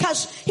do it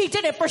because he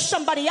did it for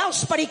somebody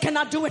else, but he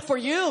cannot do it for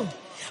you.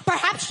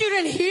 Perhaps you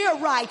didn't hear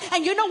right.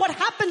 And you know what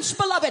happens,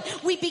 beloved?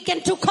 We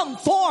begin to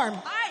conform.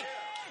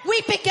 We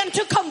begin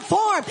to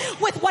conform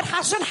with what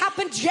hasn't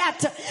happened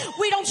yet.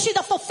 We don't see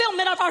the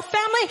fulfillment of our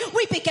family.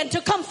 We begin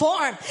to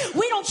conform.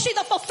 We don't see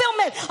the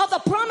fulfillment of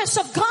the promise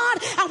of God,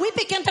 and we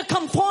begin to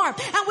conform.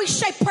 And we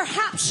say,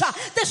 perhaps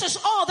this is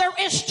all there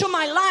is to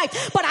my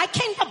life. But I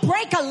came to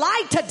break a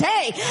lie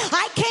today.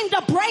 I came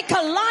to break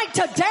a lie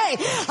today.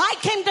 I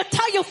came to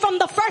tell you from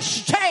the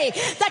first day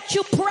that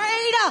you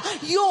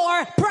prayed,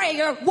 your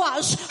prayer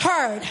was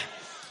heard.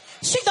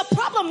 See, the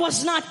problem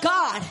was not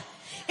God.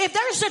 If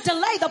there's a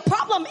delay, the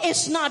problem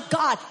is not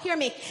God. Hear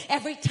me.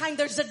 Every time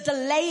there's a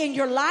delay in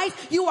your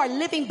life, you are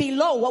living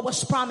below what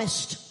was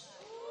promised.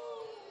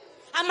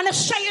 I'm going to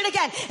say it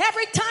again.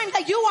 Every time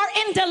that you are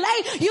in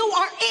delay, you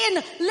are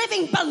in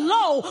living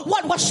below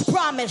what was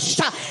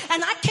promised.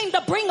 And I came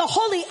to bring a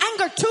holy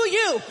anger to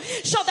you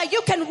so that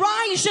you can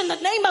rise in the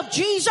name of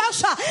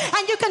Jesus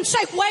and you can say,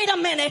 wait a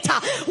minute.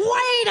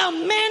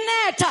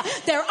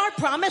 There are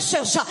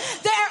promises.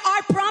 There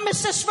are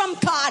promises from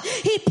God.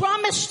 He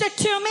promised it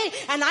to me,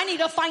 and I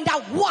need to find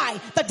out why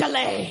the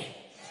delay.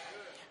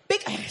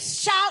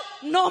 Shout,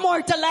 no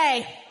more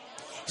delay.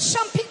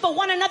 Some people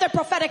want another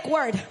prophetic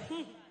word.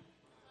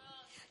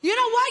 You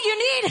know what you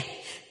need?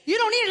 You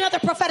don't need another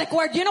prophetic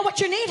word. You know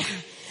what you need?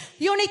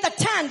 You need the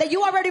 10 that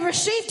you already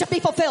received to be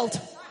fulfilled.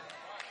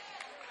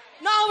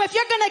 No, if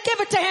you're going to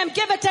give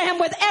it to him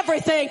with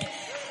everything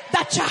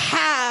that you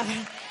have.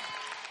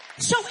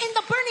 So in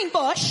the burning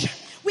bush,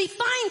 we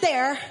find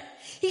there,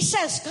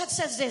 God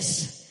says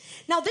this.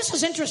 Now this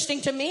is interesting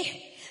to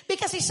me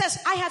because he says,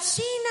 I have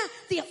seen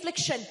the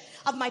affliction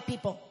of my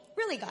people.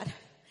 Really, God?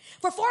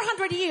 For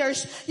 400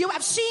 years, you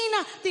have seen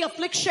the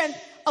affliction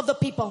of the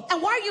people.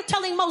 And why are you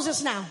telling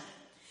Moses now?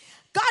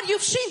 God,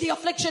 you've seen the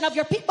affliction of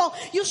your people.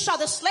 You saw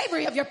the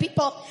slavery of your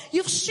people.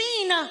 You've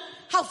seen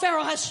how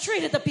Pharaoh has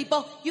treated the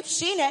people. You've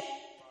seen it.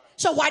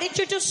 So why didn't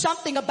you do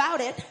something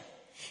about it?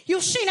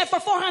 You've seen it for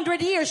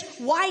 400 years.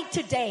 Why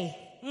today?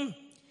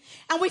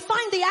 And we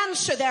find the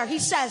answer there. He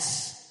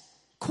says,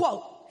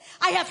 quote,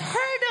 I have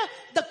heard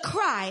the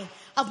cry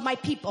of my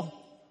people.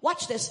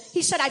 Watch this.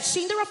 He said, I've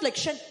seen their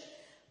affliction,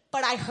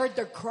 but I heard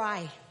their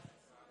cry.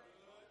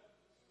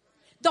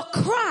 The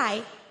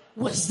cry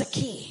was the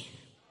key.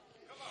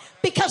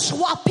 Because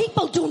while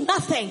people do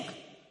nothing,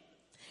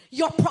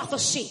 your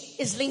prophecy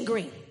is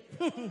lingering.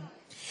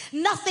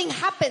 Nothing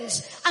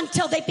happens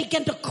until they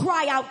begin to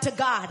cry out to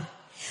God.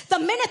 The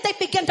minute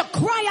they begin to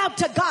cry out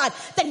to God,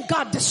 then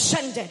God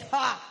descended.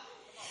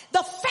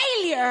 The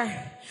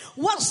failure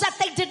was that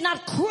they did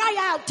not cry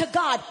out to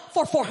God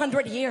for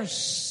 400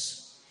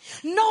 years.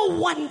 No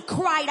one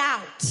cried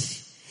out.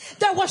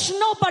 There was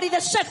nobody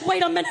that said,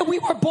 wait a minute, we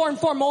were born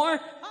for more.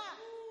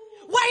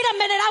 Wait a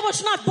minute, I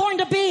was not born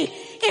to be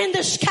in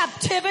this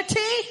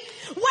captivity.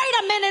 Wait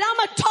a minute, I'm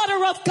a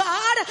daughter of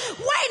God.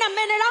 Wait a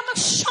minute, I'm a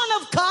son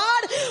of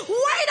God.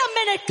 Wait a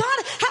minute,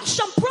 God has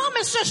some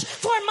promises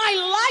for my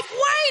life.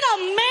 Wait a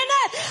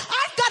minute,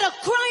 I've got to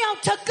cry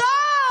out to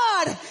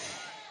God.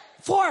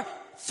 For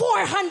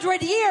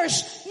 400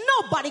 years,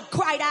 nobody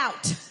cried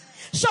out.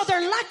 So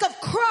their lack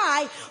of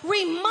cry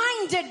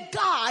reminded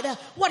God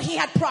what he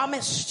had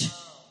promised.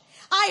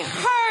 I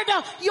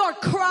heard your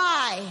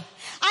cry.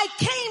 I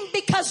came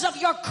because of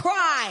your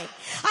cry.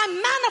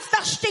 I'm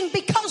manifesting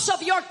because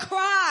of your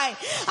cry.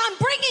 I'm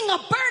bringing a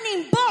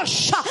burning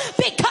bush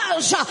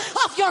because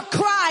of your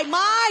cry.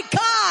 My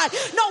God.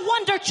 No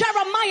wonder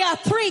Jeremiah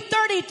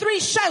 3:33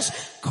 says,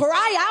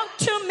 cry out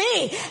to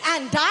me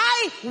and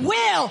I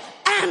will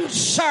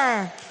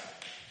answer.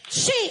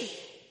 See,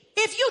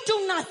 if you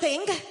do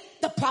nothing,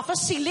 the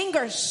prophecy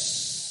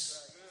lingers.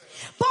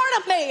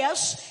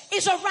 Bartimaeus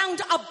is around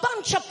a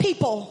bunch of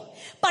people,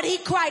 but he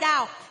cried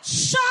out,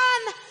 Son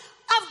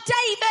of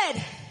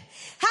David,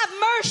 have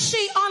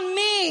mercy on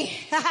me.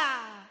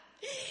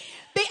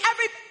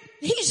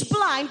 He's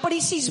blind, but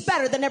he sees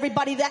better than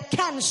everybody that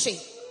can see.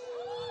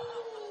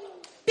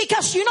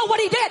 Because you know what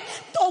he did?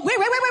 Oh, wait.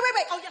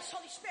 Oh, yes,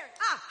 Holy Spirit.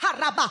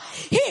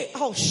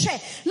 Oh,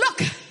 shit. Look,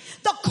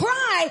 the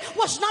cry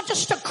was not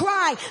just a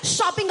cry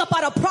sobbing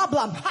about a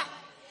problem.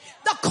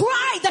 The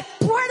cry that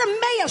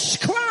Bartimaeus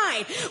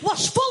cried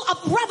was full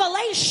of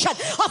revelation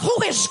of who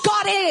his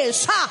God is.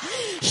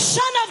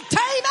 Son of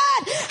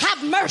David,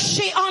 have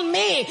mercy on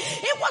me.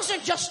 It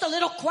wasn't just a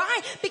little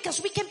cry,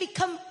 because we can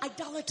become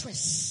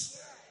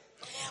idolatrous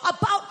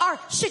about our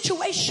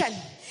situation.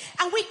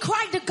 And we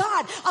cry to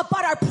God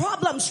about our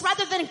problems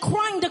rather than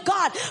crying to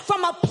God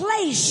from a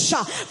place,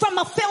 from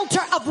a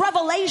filter of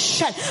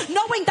revelation,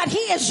 knowing that he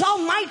is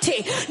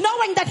almighty,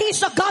 knowing that he's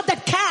the God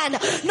that can,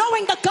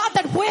 knowing the God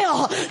that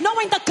will,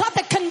 knowing the God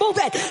that can move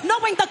it,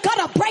 knowing the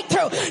God of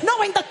breakthrough,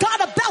 knowing the God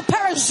of Bel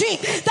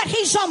Perazim, that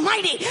he's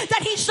almighty,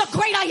 that he's the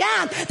great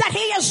I am, that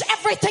he is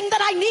everything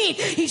that I need.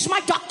 need. He's my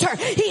doctor.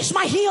 He's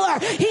my healer.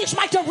 He's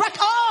my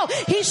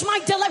He's my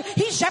deliverer.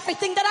 He's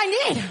everything that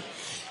I need.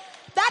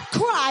 That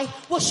cry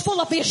was full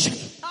of vision.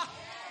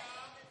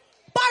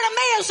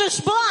 Bartimaeus is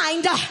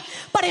blind,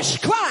 but his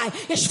cry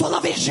is full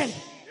of vision.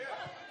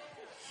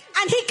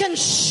 And he can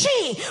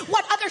see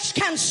what others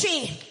can't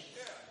see.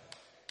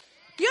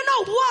 You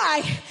know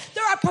why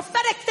there are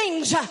prophetic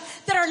things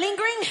that are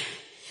lingering?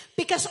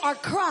 Because our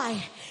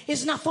cry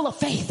is not full of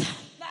faith.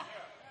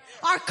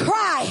 Our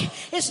cry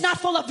is not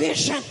full of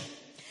vision.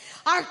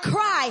 Our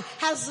cry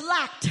has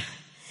lacked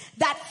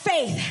that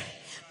faith,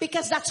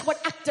 because that's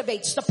what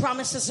activates the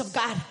promises of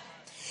God.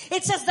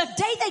 It says the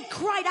day they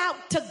cried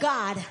out to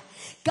God,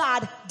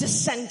 God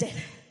descended.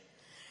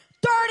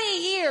 30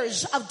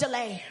 years of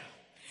delay.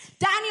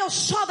 Daniel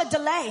saw the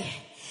delay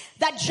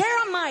that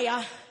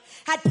Jeremiah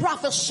had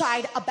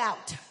prophesied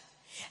about.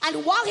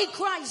 And while he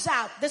cries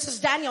out, this is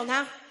Daniel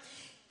now.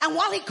 And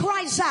while he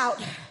cries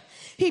out,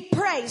 he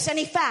prays and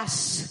he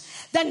fasts.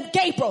 Then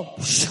Gabriel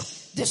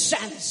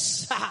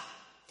descends.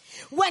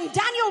 When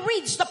Daniel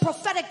reads the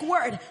prophetic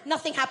word,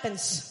 nothing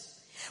happens.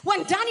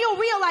 When Daniel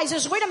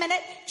realizes, wait a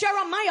minute,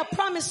 Jeremiah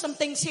promised some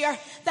things here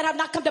that have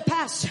not come to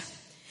pass.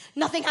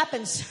 Nothing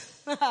happens.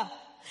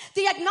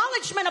 The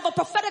acknowledgement of a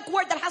prophetic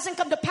word that hasn't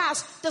come to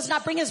pass does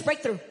not bring his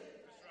breakthrough.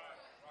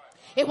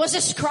 It was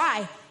his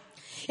cry.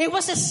 It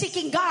was his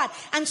seeking God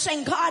and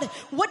saying, God,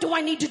 what do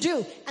I need to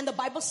do? And the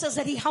Bible says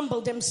that he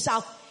humbled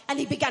himself and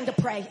he began to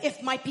pray.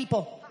 If my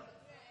people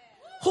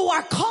who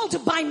are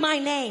called by my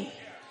name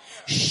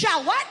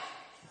shall what?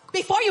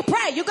 Before you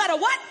pray, you gotta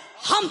what?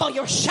 Humble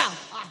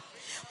yourself.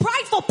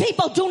 Prideful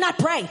people do not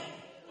pray.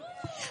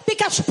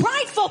 Because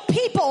prideful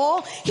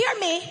people, hear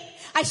me,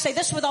 I say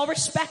this with all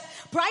respect,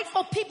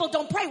 prideful people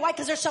don't pray. Why?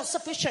 Because they're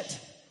self-sufficient.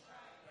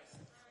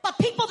 But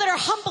people that are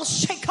humble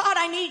say, God,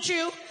 I need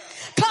you.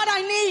 God,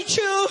 I need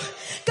you.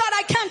 God,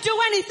 I can't do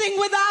anything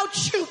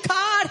without you.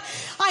 God,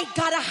 I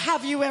gotta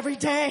have you every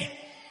day.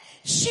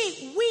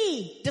 See,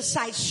 we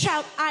decide,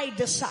 shout, I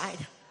decide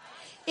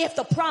if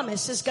the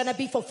promise is gonna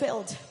be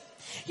fulfilled.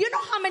 You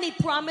know how many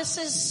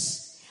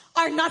promises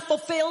are not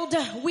fulfilled?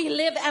 We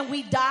live and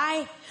we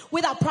die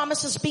without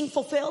promises being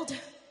fulfilled.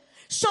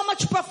 So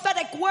much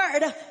prophetic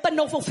word, but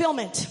no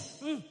fulfillment.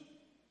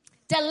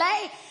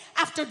 Delay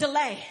after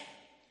delay.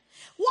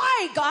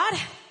 Why, God?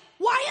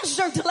 Why is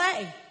there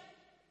delay?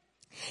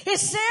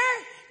 Is there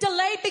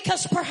delay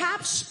because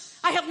perhaps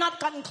I have not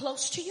gotten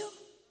close to you?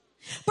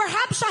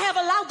 Perhaps I have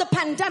allowed the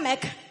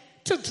pandemic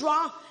to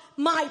draw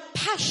my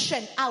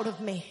passion out of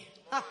me.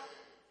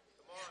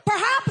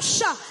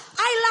 Perhaps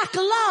I lack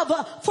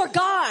love for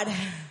God.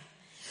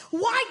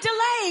 Why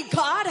delay,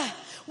 God?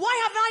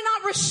 Why have I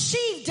not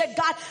received it,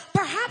 God?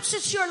 Perhaps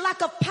it's your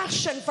lack of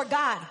passion for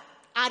God.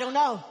 I don't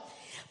know.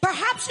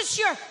 Perhaps it's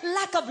your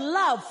lack of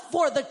love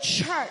for the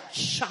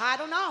church. I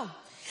don't know.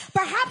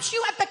 Perhaps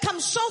you have become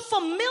so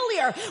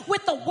familiar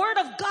with the Word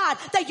of God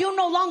that you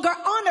no longer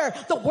honor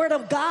the Word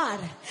of God.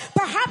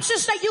 Perhaps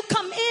it's that you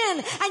come in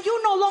and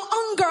you no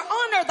longer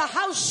honor the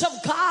house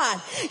of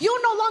God.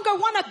 You no longer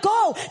want to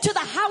go to the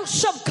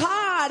house of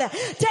God.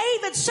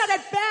 David said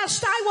it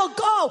best, I will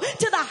go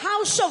to the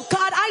house of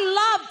God.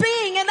 I love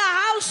being in the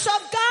house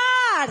of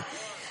God.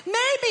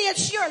 Maybe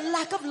it's your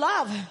lack of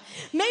love.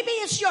 Maybe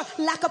it's your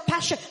lack of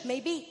passion.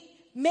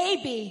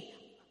 Maybe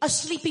a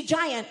sleepy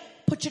giant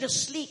put you to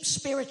sleep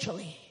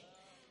spiritually.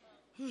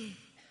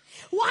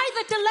 Why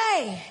the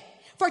delay?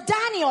 For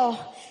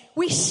Daniel,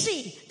 we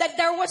see that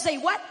there was a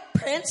what?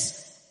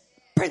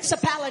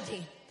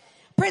 Principality.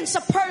 Prince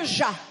of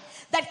Persia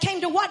that came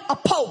to what?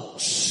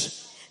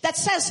 Oppose. That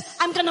says,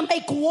 I'm going to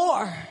make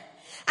war.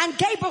 And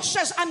Gabriel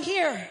says, I'm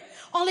here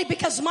only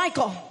because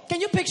Michael.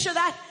 Can you picture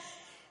that?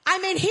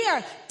 I'm in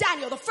here.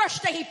 Daniel, the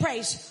first day he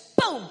prays,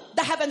 boom,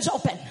 the heavens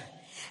open.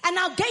 And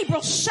now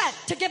Gabriel sent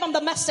to give him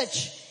the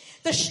message.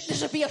 There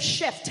should be a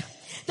shift.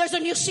 There's a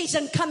new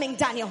season coming,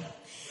 Daniel.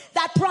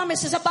 That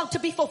promise is about to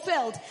be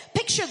fulfilled.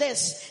 Picture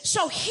this.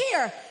 So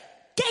here,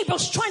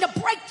 Gabriel's trying to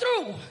break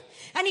through.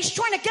 And he's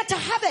trying to get to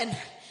heaven.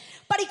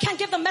 But he can't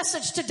give the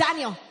message to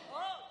Daniel.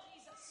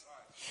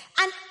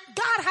 And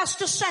God has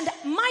to send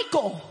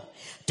Michael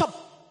to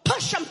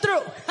push him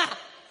through.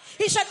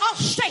 He said, I'll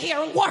stay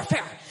here in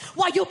warfare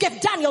while you give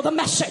Daniel the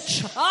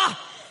message.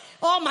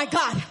 Oh my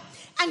God.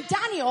 And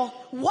Daniel,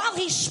 while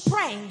he's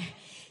praying,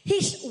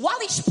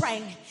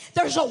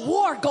 there's a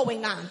war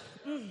going on.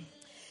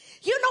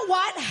 You know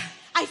what?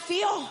 I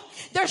feel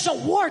there's a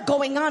war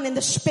going on in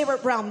the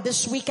spirit realm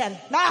this weekend.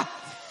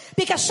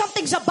 Because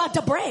something's about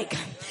to break.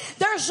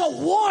 There's a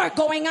war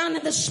going on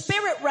in the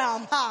spirit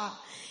realm.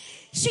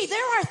 See,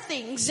 there are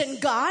things in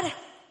God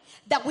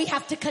that we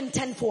have to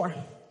contend for.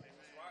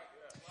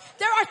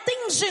 There are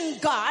things in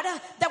God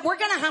that we're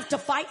going to have to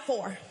fight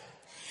for.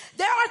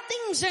 There are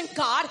things in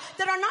God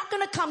that are not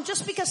going to come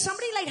just because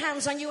somebody laid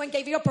hands on you and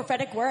gave you a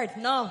prophetic word.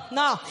 No.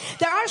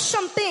 There are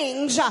some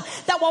things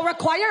that will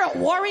require a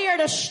warrior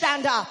to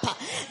stand up.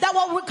 That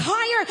will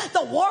require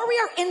the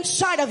warrior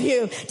inside of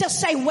you to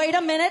say, wait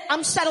a minute,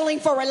 I'm settling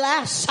for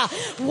less.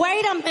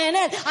 Wait a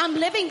minute, I'm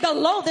living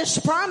below this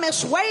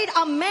promise. Wait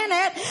a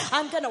minute,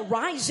 I'm going to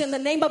rise in the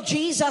name of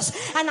Jesus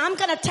and I'm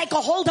going to take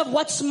a hold of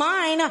what's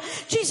mine.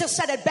 Jesus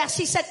said it best.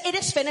 He said, it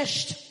is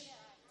finished.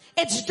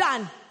 It's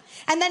done.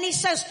 And then he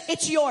says,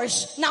 it's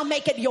yours. Now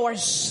make it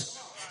yours.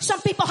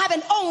 Some people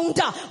haven't owned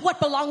what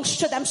belongs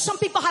to them. Some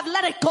people have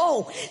let it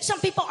go.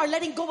 Some people are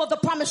letting go of the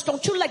promise.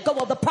 Don't you let go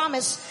of the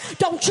promise.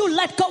 Don't you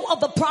let go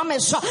of the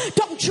promise.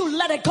 Don't you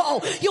let it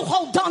go. You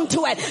hold on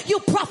to it. You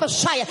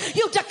prophesy it.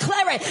 You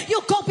declare it.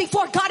 You go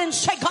before God and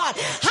say, God,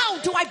 how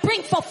do I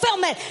bring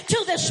fulfillment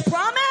to this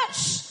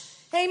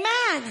promise?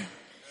 Amen.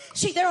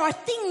 See, there are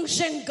things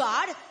in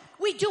God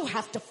we do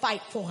have to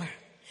fight for.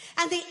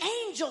 And the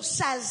angel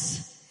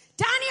says,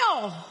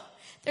 Daniel,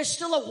 there's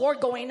still a war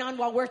going on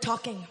while we're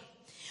talking.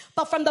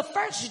 But from the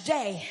first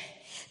day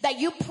that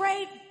you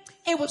prayed,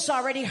 it was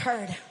already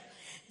heard.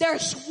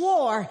 There's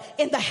war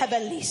in the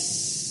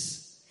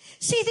heavenlies.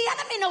 See, the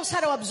enemy knows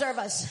how to observe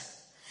us.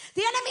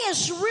 The enemy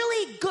is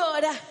really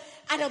good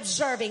at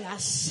observing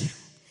us.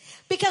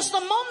 Because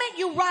the moment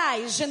you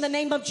rise in the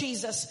name of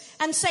Jesus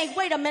and say,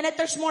 wait a minute,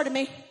 there's more to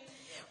me.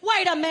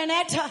 Wait a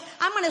minute,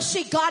 I'm going to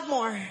see God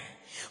more.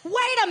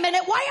 Wait a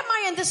minute, why am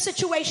I in this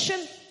situation?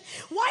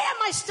 Why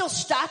am I still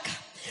stuck?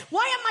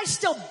 Why am I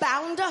still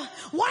bound?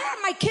 Why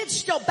are my kids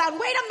still bound?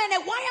 Wait a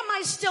minute. Why am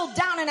I still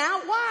down and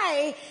out?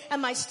 Why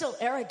am I still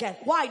arrogant?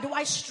 Why do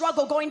I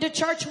struggle going to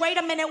church? Wait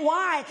a minute.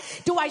 Why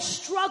do I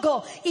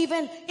struggle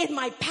even in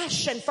my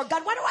passion for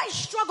God? Why do I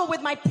struggle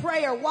with my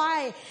prayer?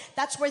 Why?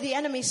 That's where the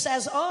enemy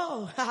says,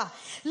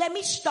 let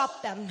me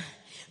stop them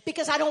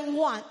because I don't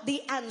want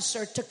the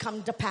answer to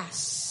come to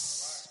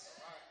pass.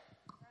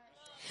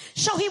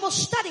 So he will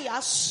study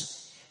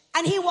us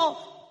and he will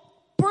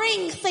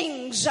bring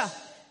things,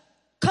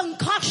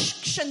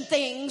 concoction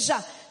things,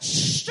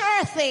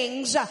 stir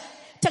things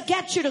to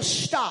get you to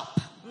stop.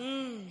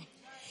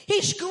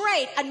 He's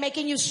great at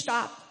making you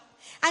stop.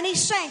 And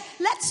he's saying,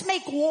 let's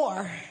make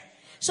war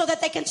so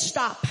that they can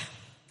stop.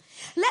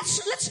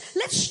 Let's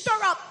stir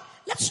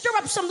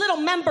up some little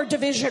member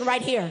division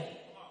right here.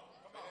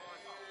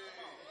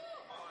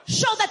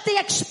 So that the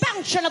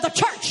expansion of the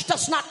church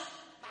does not.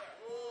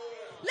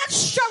 Let's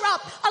stir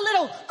up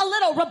a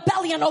little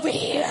rebellion over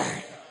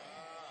here.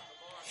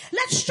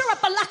 Let's stir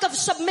up a lack of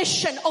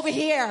submission over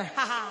here.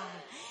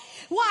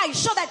 Why?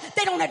 So that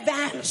they don't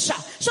advance.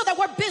 So that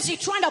we're busy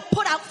trying to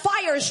put out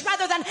fires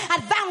rather than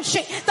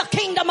advancing the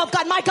kingdom of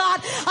God. My God,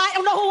 I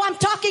don't know who I'm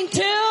talking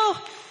to.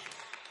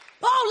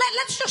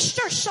 Let's just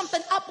stir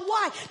something up.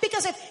 Why?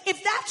 Because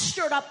if that's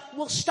stirred up,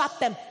 we'll stop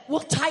them. We'll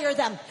tire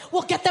them.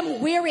 We'll get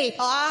them weary.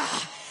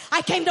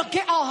 I came to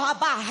get,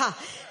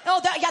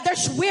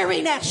 there's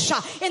weariness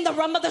in the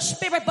realm of the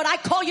spirit, but I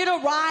call you to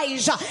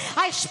rise.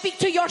 I speak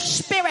to your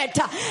spirit.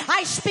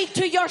 I speak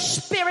to your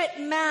spirit,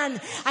 man.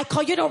 I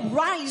call you to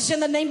rise in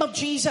the name of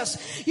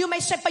Jesus. You may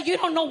say, but you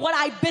don't know what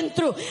I've been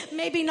through.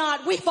 Maybe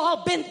not. We've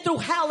all been through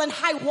hell and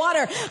high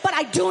water, but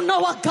I do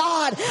know a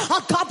God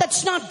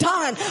that's not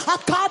done, a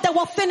God that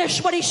will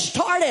finish what he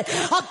started,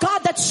 a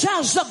God that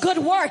says the good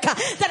work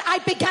that I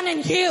began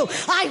in you,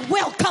 I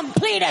will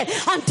complete it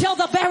until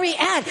the very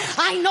end.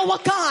 I know a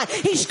God.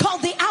 He's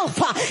called the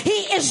Alpha.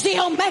 He is the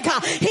Omega.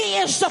 He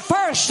is the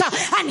first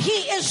and he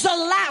is the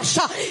last.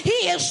 He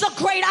is the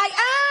great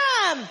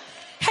I am.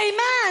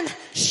 Amen.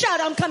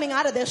 Shout, I'm coming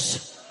out of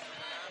this.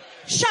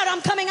 Shout,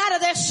 I'm coming out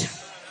of this.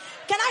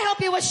 Can I help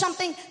you with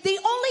something? The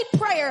only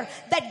prayer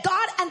that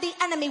God and the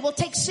enemy will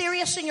take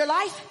serious in your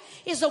life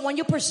is the one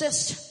you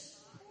persist.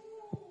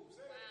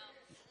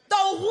 The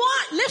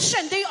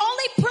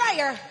only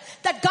prayer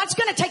that God's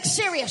going to take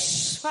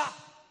serious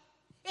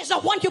is the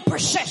one you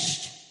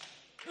persist.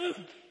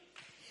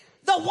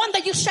 The one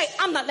that you say,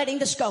 I'm not letting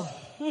this go.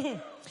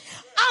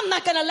 I'm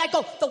not going to let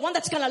go. The one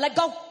that's going to let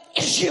go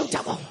is you,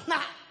 devil.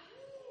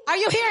 Are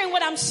you hearing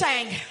what I'm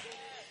saying?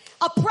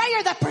 A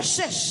prayer that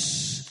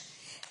persists.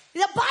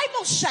 The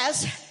Bible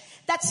says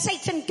that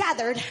Satan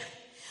gathered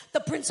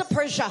the prince of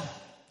Persia.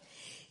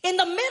 In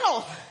the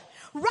middle,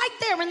 right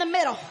there in the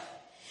middle,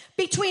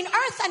 between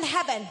earth and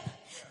heaven,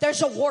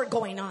 there's a war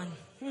going on.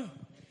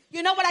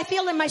 You know what I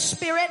feel in my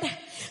spirit?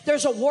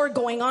 There's a war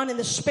going on in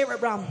the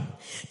spirit realm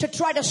to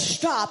try to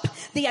stop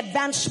the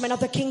advancement of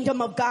the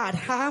kingdom of God.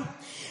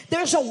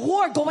 There's a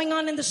war going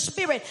on in the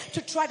spirit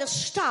to try to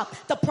stop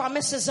the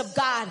promises of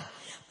God.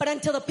 But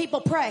until the people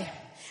pray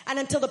and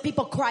until the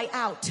people cry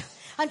out,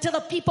 until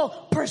the people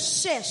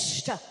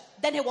persist,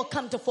 then it will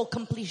come to full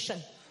completion.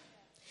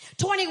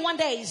 21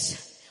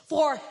 days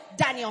for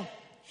Daniel.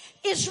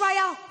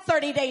 Israel,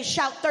 30 days.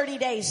 Shout 30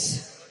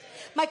 days.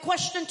 My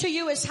question to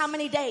you is, how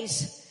many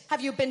days have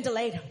you been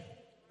delayed?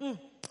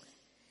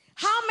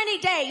 How many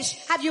days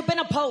have you been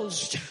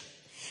opposed?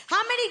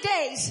 How many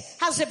days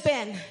has it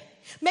been?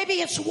 Maybe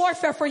it's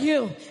warfare for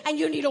you and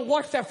you need a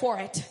warfare for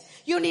it.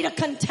 You need to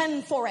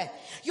contend for it.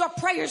 Your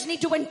prayers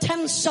need to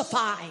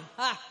intensify.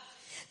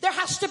 There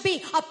has to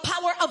be a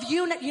power of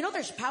unity. You know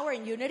there's power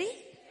in unity?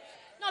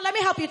 No, let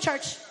me help you,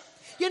 church.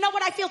 You know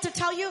what I feel to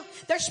tell you?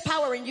 There's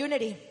power in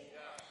unity.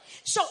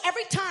 So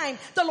every time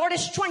the Lord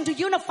is trying to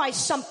unify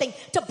something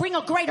to bring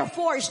a greater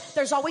force,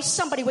 there's always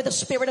somebody with a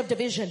spirit of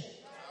division.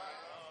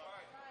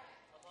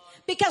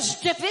 Because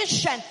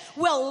division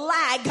will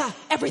lag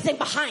everything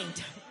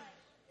behind.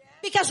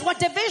 Because what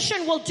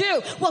division will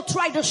do will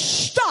try to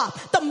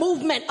stop the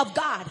movement of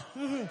God.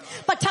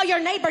 But tell your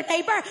neighbor,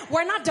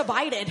 we're not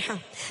divided.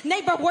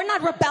 Neighbor, we're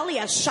not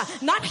rebellious.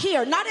 Not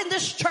here, not in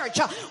this church.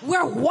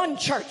 We're one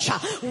church,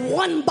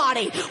 one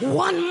body,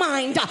 one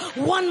mind,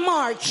 one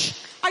march.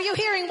 Are you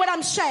hearing what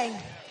I'm saying?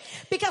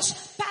 Because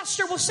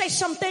pastor will say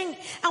something and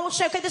we'll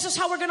say, okay, this is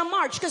how we're going to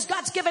march because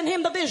God's given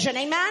him the vision.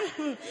 Amen.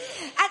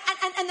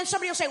 And then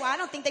somebody will say, well, I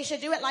don't think they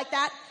should do it like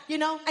that. You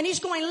know, and he's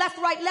going left,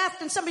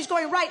 and somebody's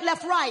going right,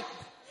 left, right.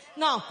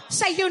 No,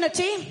 say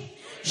unity.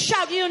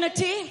 Shout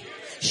unity.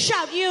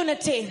 Shout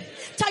unity.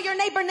 Tell your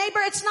neighbor,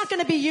 it's not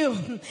going to be you.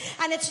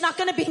 And it's not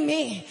going to be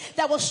me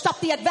that will stop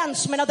the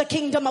advancement of the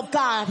kingdom of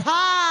God.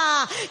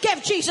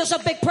 Give Jesus a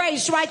big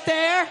praise right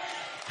there.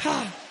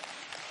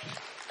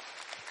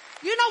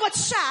 You know what's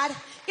sad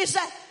is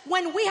that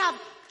when we have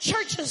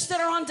churches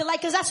that are on delay,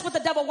 because that's what the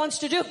devil wants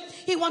to do.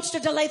 He wants to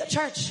delay the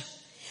church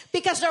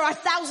because there are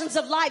thousands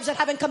of lives that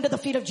haven't come to the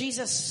feet of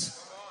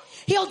Jesus.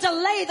 He'll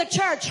delay the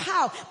church.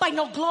 How? By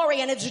no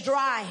glory and it's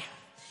dry.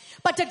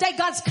 But today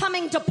God's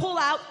coming to pull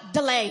out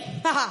delay.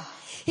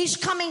 He's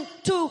coming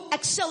to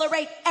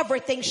accelerate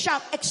everything.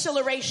 Shout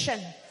acceleration.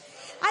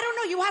 I don't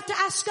know. You have to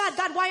ask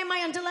God, why am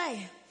I on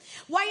delay?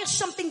 Why is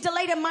something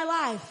delayed in my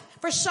life?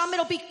 For some,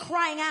 it'll be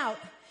crying out.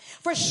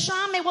 For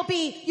some, it will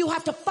be, you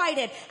have to fight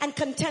it and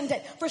contend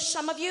it. For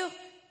some of you,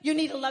 you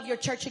need to love your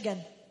church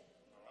again.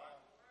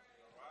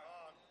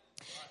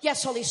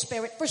 Yes, Holy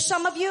Spirit. For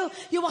some of you,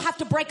 you will have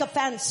to break a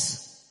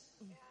fence.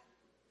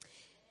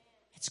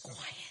 It's quiet.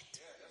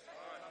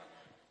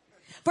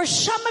 For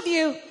some of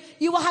you,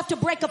 you will have to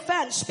break a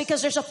fence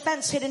because there's a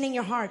fence hidden in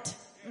your heart.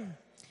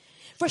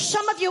 For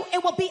some of you,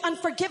 it will be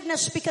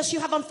unforgiveness because you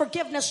have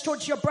unforgiveness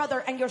towards your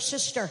brother and your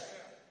sister.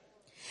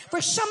 For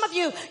some of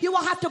you, you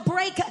will have to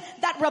break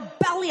that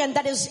rebellion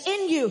that is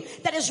in you,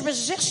 that is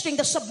resisting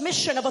the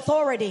submission of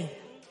authority.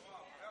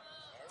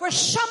 For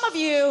some of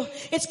you,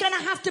 it's going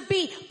to have to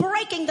be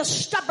breaking the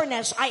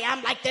stubbornness. I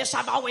am like this.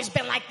 I've always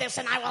been like this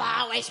and I will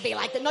always be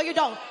like that. No, you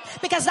don't.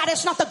 Because that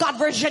is not the God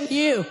version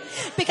you.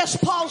 Because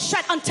Paul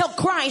said, until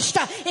Christ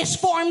is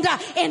formed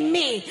in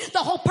me. The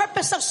whole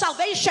purpose of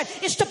salvation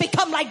is to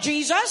become like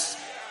Jesus.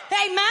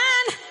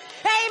 Amen.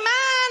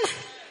 Amen.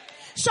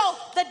 So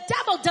the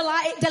devil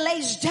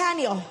delays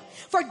Daniel.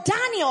 For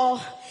Daniel,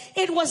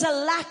 it was a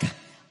lack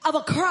of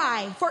a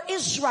cry. For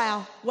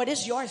Israel, what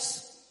is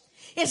yours?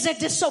 Is it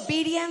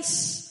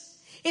disobedience?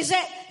 Is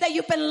it that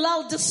you've been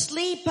lulled to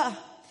sleep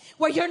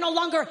where you're no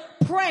longer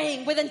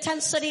praying with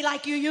intensity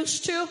like you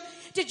used to?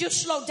 Did you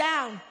slow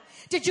down?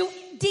 Did you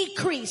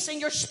decrease in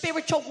your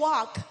spiritual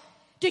walk?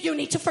 Do you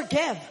need to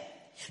forgive?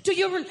 Do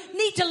you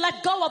need to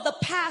let go of the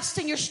past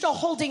and you're still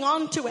holding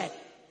on to it?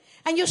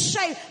 And you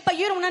say, but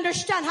you don't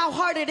understand how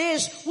hard it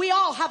is. We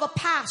all have a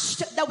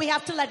past that we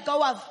have to let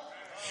go of.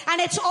 And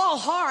it's all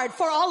hard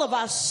for all of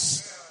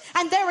us.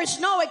 And there is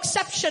no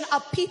exception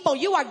of people.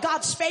 You are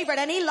God's favorite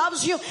and He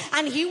loves you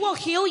and He will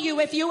heal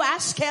you if you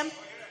ask Him.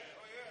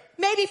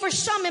 Maybe for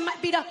some it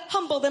might be to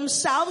humble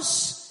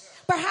themselves.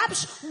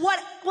 Perhaps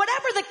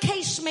whatever the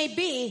case may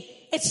be,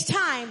 it's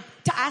time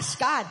to ask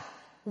God,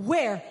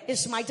 where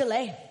is my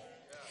delay?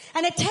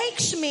 And it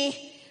takes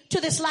me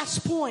to this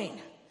last point.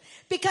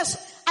 Because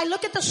I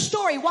look at the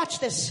story, watch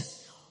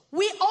this.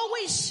 We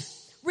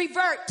always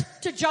revert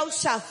to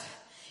Joseph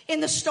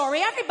in the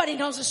story. Everybody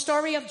knows the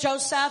story of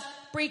Joseph,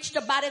 preached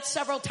about it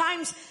several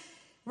times,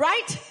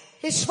 right?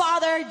 His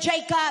father,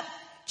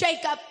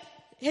 Jacob,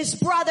 his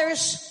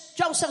brothers,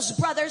 Joseph's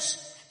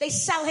brothers, they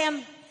sell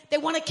him. They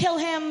want to kill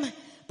him.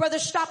 Brother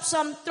stops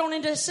him, thrown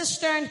into a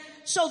cistern,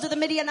 sold to the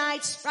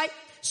Midianites, right?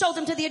 Sold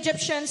him to the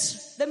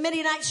Egyptians. The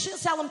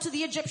Midianites sell him to the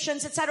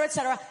Egyptians, etc.,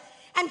 etc.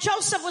 And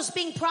Joseph was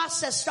being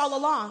processed all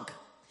along.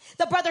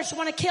 The brothers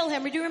want to kill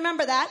him. Do you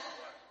remember that?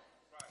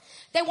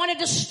 They wanted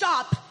to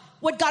stop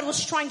what God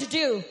was trying to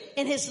do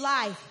in his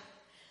life.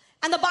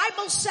 And the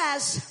Bible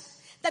says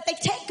that they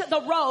take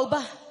the robe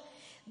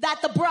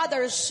that the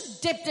brothers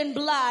dipped in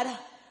blood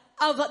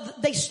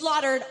they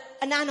slaughtered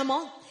an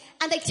animal,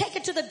 and they take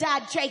it to the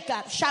dad,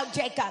 Jacob. Shout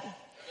Jacob.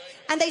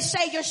 And they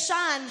say, your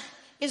son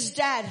is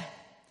dead.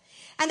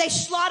 And they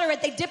slaughter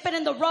it. They dip it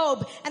in the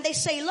robe. And they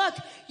say, look,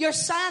 your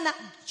son,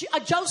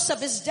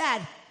 Joseph, is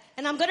dead.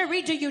 And I'm going to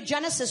read to you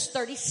Genesis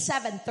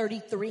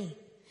 37:33.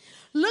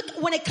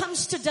 Look, when it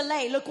comes to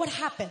delay, look what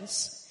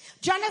happens.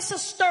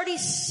 Genesis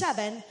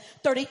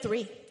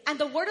 37:33. And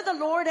the word of the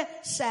Lord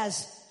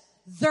says,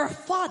 their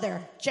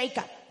father,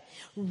 Jacob,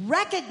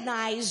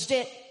 recognized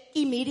it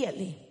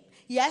immediately.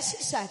 Yes,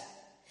 he said,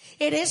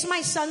 it is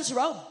my son's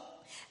robe.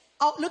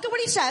 Oh, look at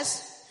what he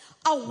says.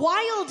 A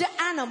wild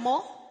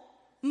animal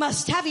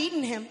must have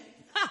eaten him.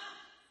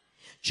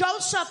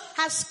 Joseph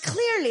has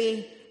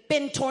clearly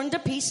been torn to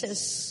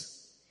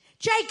pieces.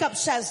 Jacob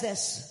says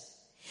this.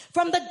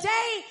 From the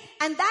day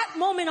and that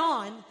moment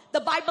on, the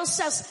Bible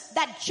says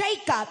that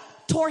Jacob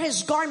tore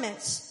his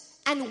garments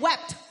and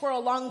wept for a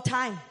long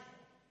time.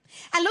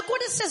 And look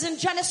what it says in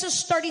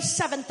Genesis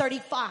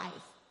 37:35.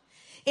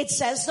 It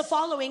says the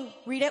following.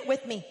 Read it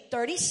with me.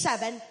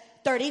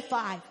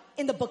 37:35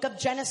 in the book of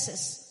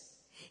Genesis.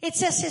 It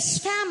says his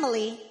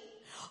family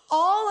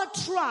all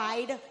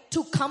tried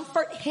to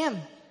comfort him,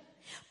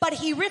 but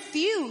he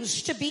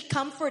refused to be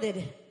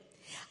comforted.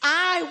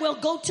 I will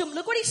go to,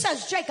 look what he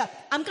says, Jacob,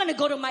 I'm going to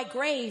go to my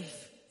grave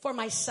for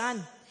my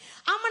son.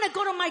 I'm going to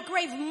go to my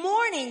grave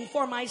mourning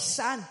for my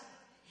son.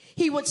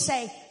 He would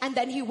say, and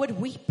then he would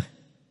weep.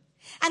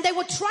 And they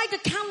would try to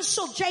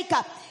counsel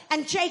Jacob,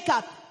 and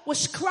Jacob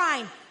was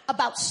crying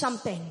about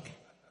something.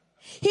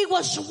 He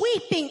was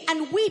weeping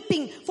and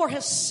weeping for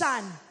his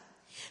son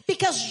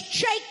because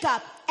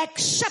Jacob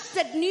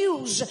accepted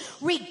news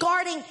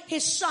regarding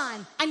his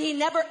son, and he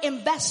never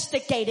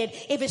investigated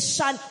if his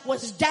son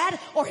was dead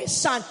or his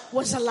son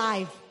was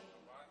alive.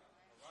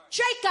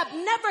 Jacob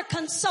never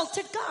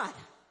consulted God.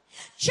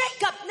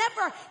 Jacob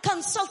never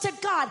consulted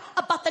God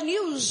about the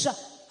news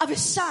of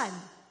his son.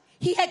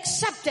 He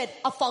accepted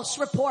a false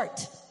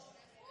report.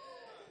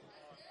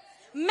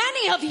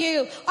 Many of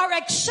you are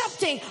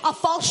accepting a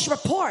false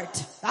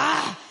report.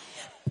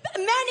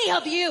 Many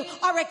of you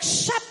are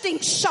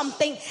accepting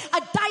something,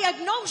 a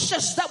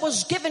diagnosis that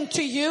was given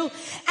to you.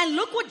 And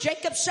look what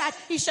Jacob said.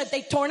 He said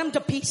they torn him to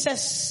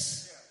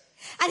pieces.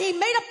 And he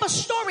made up a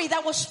story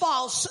that was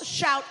false.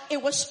 Shout,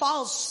 it was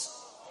false.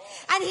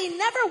 And he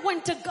never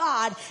went to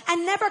God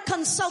and never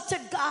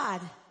consulted God.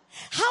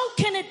 How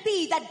can it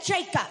be that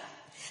Jacob,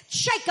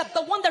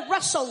 the one that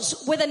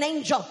wrestles with an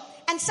angel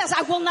and says,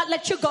 I will not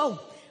let you go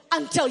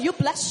until you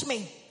bless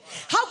me.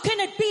 How can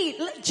it be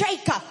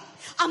Jacob,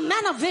 a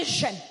man of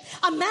vision,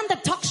 a man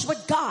that talks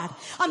with God,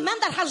 a man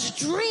that has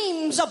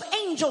dreams of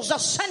angels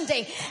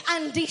ascending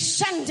and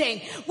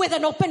descending with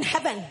an open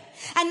heaven.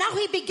 And now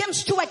he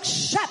begins to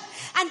accept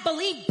and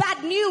believe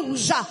bad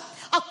news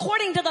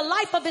according to the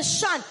life of his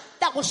son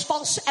that was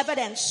false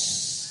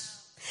evidence.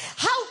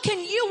 How can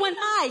you and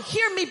I,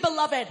 hear me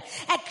beloved,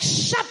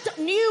 accept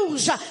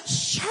news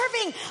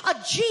serving a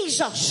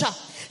Jesus,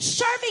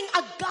 serving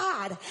a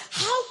God?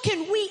 How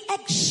can we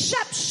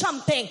accept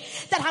something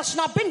that has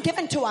not been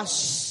given to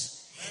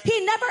us?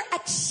 He never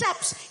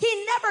accepts.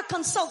 He never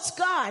consults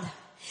God.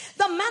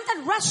 The man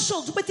that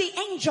wrestled with the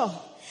angel,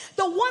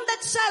 the one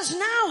that says,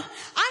 now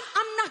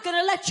I'm not going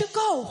to let you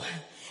go,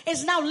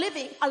 is now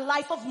living a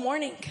life of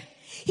mourning.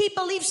 He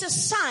believes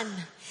his son,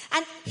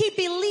 and he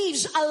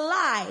believes a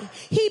lie.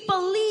 He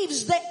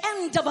believes the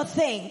end of a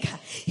thing.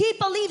 He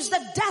believes the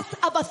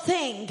death of a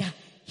thing.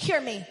 Hear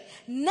me.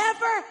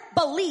 Never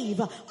believe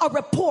a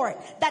report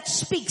that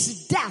speaks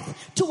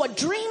death to a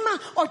dream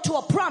or to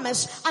a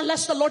promise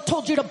unless the Lord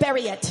told you to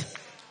bury it.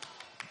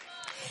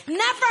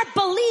 Never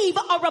believe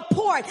a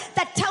report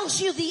that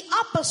tells you the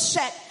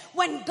opposite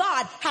when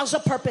God has a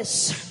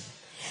purpose.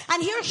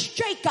 And here's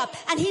Jacob,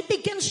 and he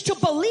begins to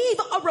believe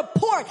a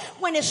report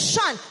when his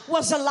son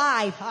was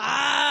alive.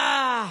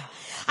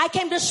 I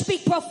came to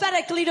speak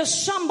prophetically to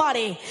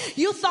somebody.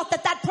 You thought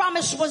that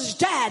promise was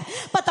dead,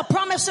 but the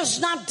promise is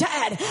not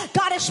dead.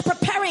 God is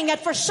preparing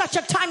it for such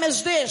a time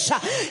as this.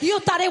 You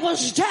thought it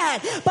was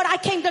dead, but I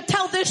came to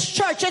tell this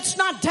church it's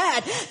not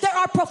dead. There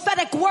are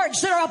prophetic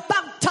words that are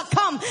about to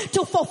come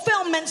to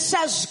fulfillment,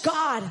 says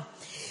God.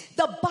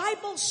 The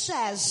Bible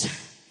says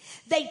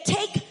they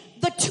take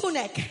the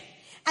tunic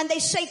and they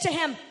say to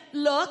him,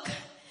 look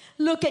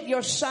at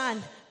your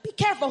son. Be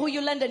careful who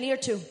you lend an ear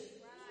to.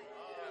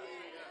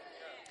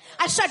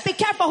 I said, be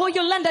careful who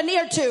you lend an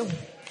ear to.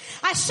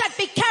 I said,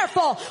 be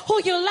careful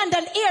who you lend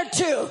an ear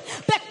to.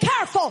 Be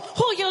careful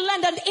who you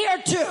lend an ear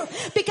to,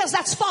 because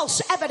that's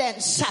false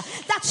evidence.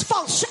 That's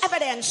false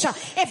evidence.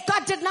 If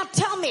God did not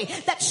tell me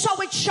that so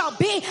it shall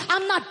be,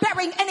 I'm not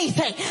burying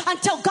anything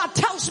until God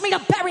tells me to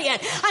bury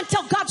it.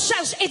 Until God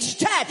says it's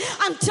dead.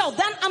 Until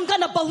then, I'm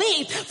going to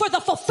believe for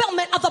the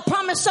fulfillment of the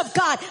promise of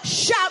God.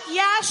 Shout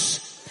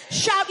yes.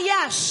 Shout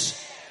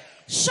yes.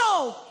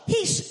 So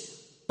he's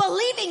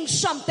believing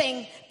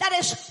something that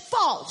is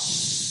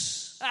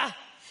false.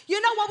 You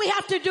know what we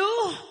have to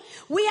do?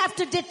 We have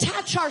to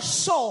detach our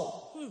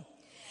soul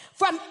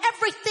from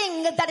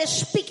everything that is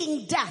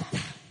speaking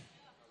death.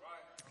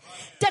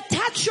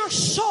 Detach your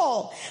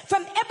soul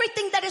from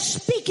everything that is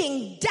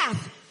speaking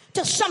death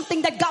to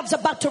something that God's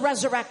about to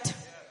resurrect.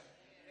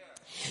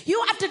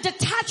 You have to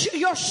detach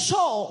your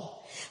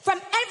soul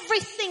from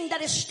everything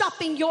that is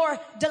stopping your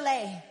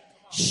delay.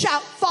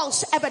 Shout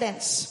false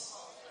evidence.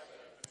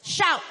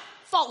 Shout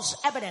false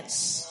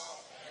evidence.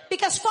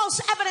 Because false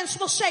evidence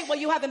will say, well,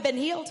 you haven't been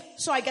healed,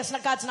 so I guess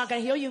God's not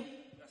going to heal you.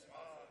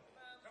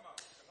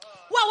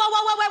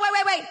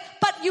 Wait.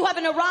 But you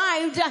haven't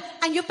arrived,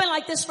 and you've been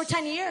like this for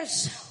 10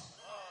 years.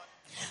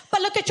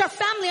 But look at your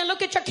family and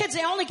look at your kids.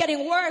 They're only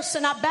getting worse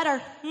and not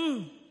better.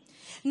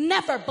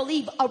 Never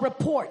believe a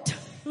report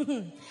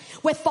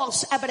with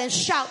false evidence.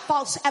 Shout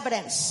false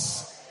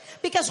evidence.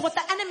 Because what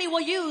the enemy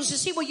will use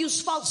is he will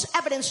use false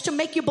evidence to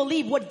make you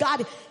believe what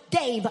God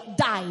gave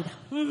died.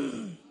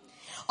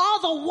 All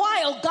the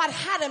while God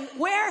had him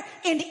where?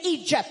 In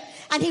Egypt.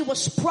 And he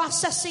was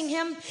processing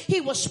him.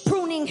 He was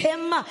pruning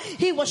him.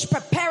 He was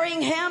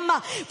preparing him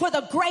for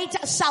the great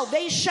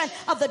salvation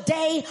of the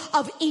day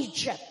of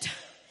Egypt.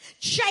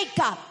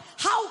 Jacob,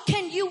 how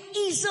can you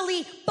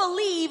easily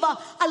believe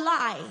a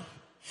lie?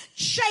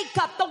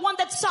 Jacob, the one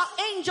that saw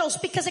angels,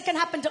 because it can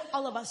happen to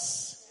all of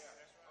us.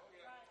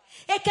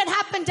 It can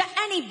happen to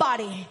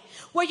anybody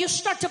where you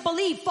start to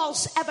believe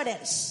false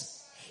evidence.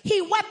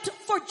 He wept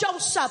for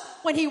Joseph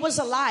when he was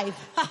alive.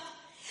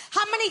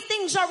 How many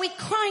things are we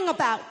crying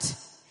about?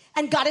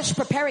 And God is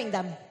preparing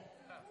them.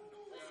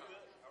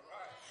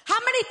 How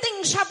many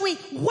things have we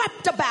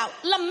wept about,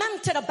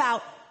 lamented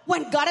about,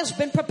 when God has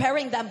been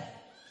preparing them?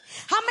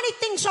 How many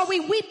things are we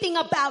weeping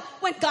about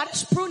when God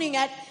is pruning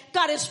it,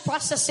 God is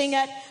processing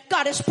it,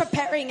 God is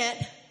preparing it?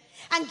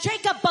 And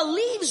Jacob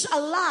believes a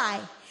lie.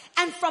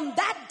 And from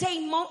that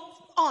day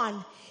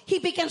on, he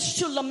begins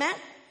to lament.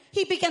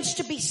 He begins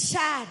to be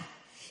sad.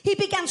 He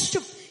began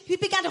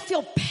to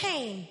feel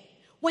pain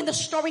when the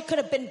story could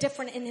have been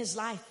different in his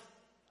life.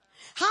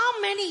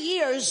 How many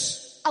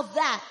years of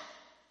that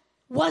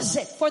was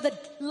it for the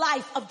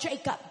life of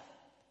Jacob?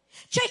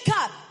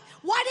 Jacob,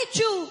 why did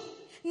you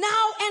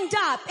now end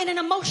up in an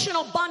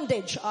emotional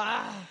bondage?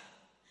 Why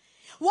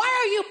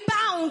are you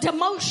bound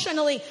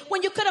emotionally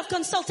when you could have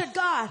consulted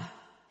God?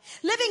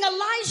 Living a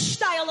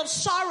lifestyle of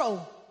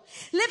sorrow.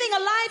 Living a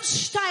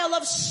lifestyle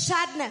of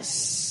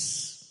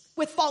sadness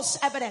with false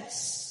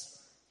evidence.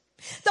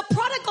 The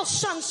prodigal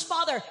son's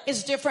father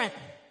is different.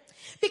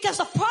 Because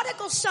the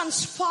prodigal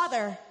son's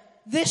father,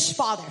 this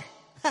father,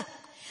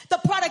 the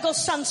prodigal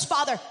son's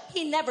father,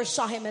 he never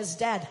saw him as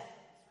dead.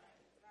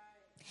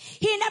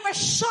 He never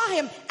saw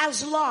him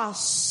as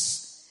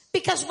lost.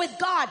 Because with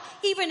God,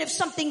 even if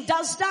something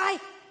does die,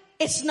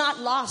 it's not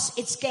loss,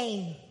 it's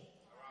gain.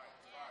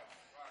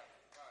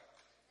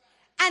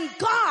 And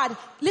God,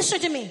 listen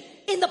to me,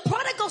 in the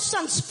prodigal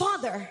son's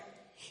father,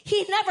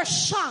 he never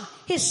saw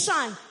his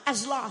son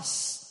as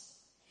lost.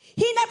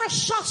 He never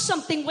saw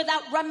something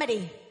without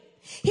remedy.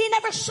 He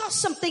never saw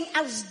something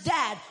as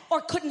dead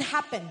or couldn't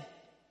happen.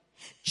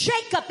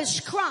 Jacob is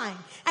crying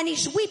and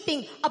he's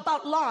weeping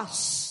about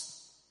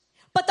loss.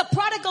 But the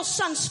prodigal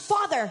son's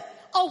father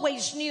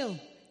always knew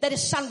that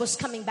his son was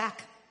coming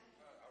back.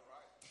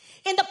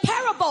 In the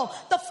parable,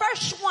 the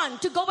first one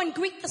to go and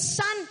greet the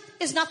son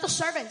is not the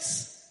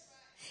servants.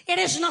 It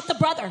is not the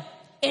brother.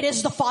 It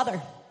is the father.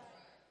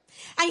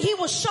 And he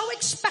was so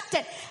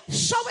expectant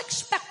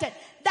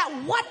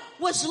that what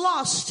was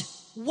lost,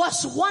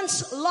 was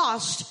once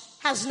lost,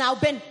 has now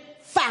been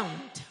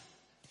found.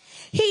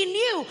 He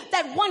knew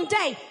that one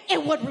day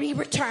it would be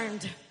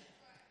returned.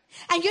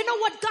 And you know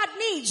what God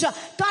needs?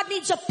 God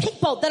needs a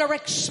people that are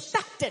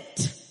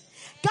expectant.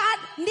 God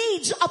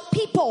needs a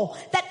people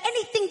that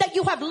anything that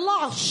you have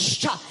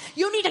lost,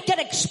 you need to get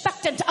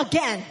expectant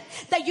again,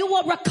 that you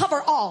will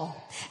recover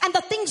all. And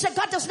the things that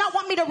God does not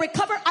want me to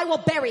recover, I will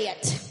bury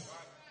it.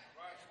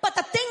 But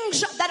the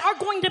things that are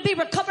going to be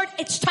recovered,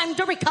 it's time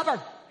to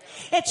recover.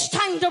 It's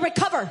time to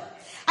recover.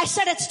 I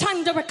said it's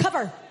time to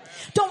recover.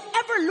 Don't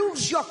ever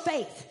lose your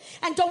faith.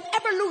 And don't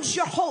ever lose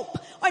your hope.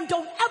 And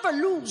don't ever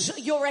lose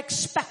your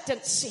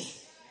expectancy.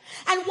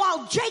 And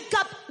while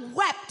Jacob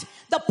wept,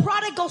 the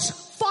prodigal's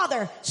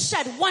father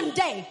said, one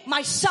day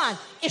my son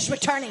is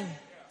returning.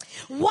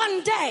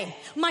 One day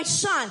my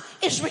son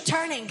is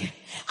returning.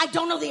 I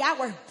don't know the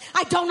hour.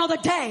 I don't know the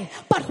day.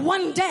 But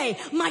one day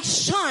my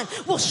son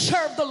will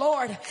serve the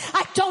Lord.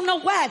 I don't know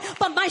when,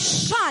 but my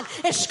son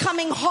is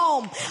coming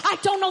home. I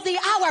don't know the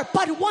hour,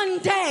 but one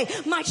day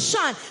my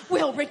son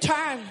will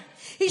return.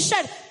 He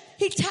said,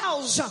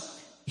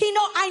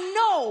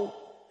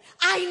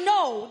 I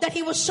know that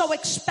he was so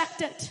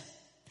expectant.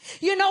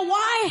 You know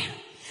why?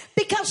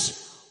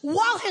 Because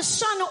while his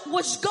son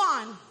was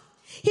gone,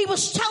 he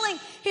was telling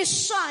his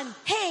son,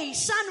 hey,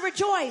 son,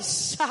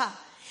 rejoice.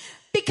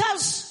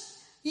 Because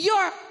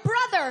your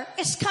brother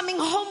is coming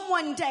home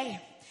one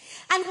day.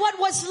 And what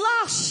was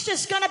lost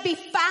is going to be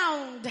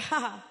found. The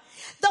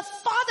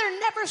father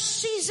never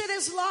sees it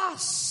as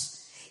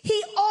loss.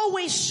 He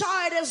always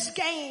saw it as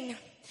gain.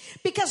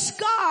 Because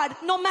God,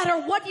 no matter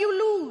what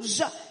you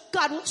lose,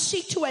 God will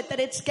see to it that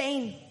it's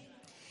gain.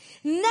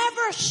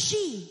 Never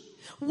see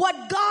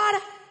what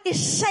God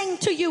is saying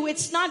to you.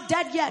 It's not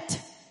dead yet.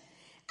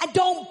 And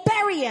don't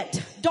bury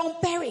it.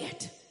 Don't bury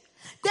it.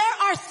 There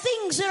are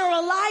things that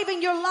are alive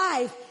in your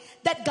life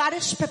that God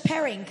is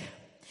preparing.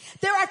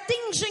 There are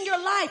things in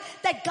your life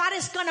that God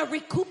is going to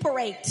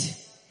recuperate.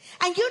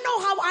 And you know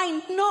how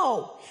I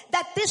know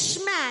that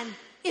this man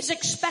is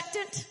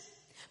expectant?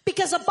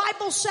 Because the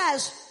Bible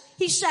says,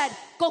 he said,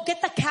 go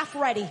get the calf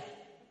ready.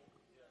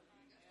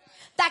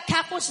 That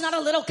calf was not a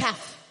little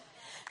calf.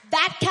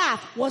 That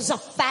calf was a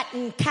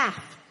fattened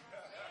calf.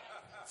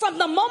 From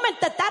the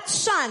moment that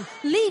son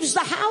leaves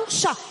the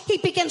house, he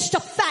begins to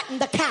fatten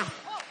the calf.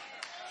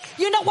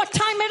 You know what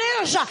time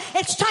it is?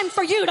 It's time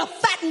for you to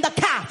fatten the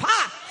calf.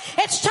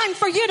 It's time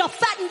for you to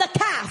fatten the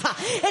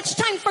calf. It's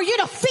time for you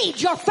to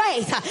feed your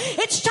faith.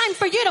 It's time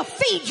for you to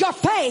feed your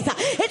faith.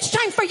 It's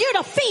time for you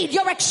to feed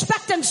your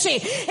expectancy.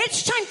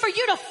 It's time for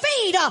you to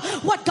feed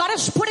what God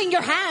has put in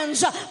your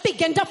hands.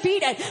 Begin to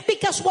feed it,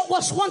 because what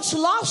was once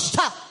lost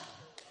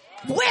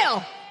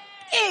will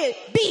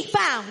it be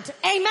found.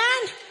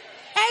 Amen.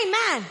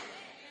 Amen.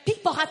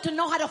 People have to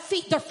know how to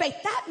feed their faith.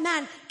 That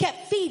man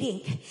kept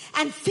feeding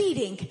and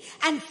feeding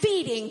and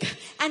feeding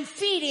and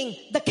feeding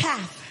the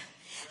calf.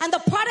 And the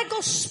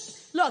prodigal,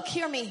 look,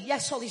 hear me.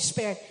 Yes, Holy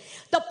Spirit.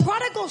 The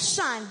prodigal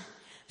son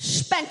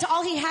spent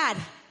all he had,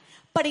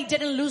 but he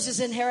didn't lose his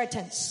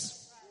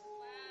inheritance.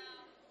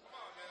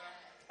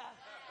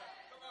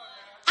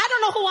 I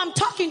don't know who I'm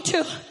talking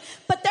to,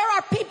 but there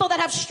are people that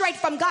have strayed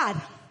from God.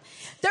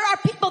 There are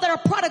people that are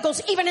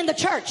prodigals even in the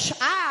church.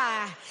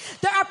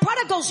 There are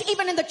prodigals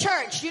even in the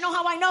church. You know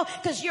how I know?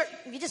 Because you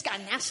just got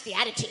a nasty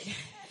attitude.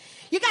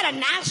 You got a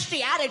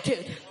nasty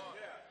attitude.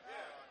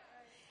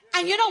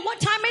 And you know what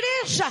time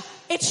it is?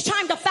 It's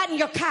time to fatten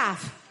your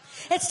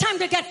calf. It's time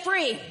to get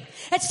free.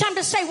 It's time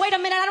to say, wait a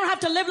minute, I don't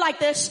have to live like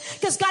this,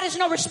 because God is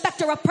no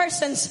respecter of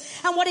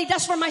persons. And what he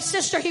does for my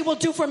sister, he will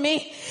do for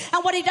me.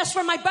 And what he does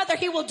for my brother,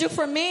 he will do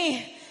for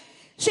me.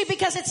 See,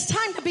 because it's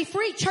time to be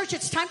free. Church,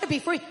 it's time to be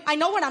free. I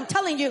know what I'm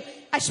telling you.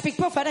 I speak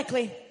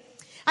prophetically.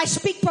 I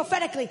speak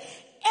prophetically.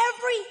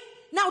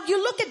 Now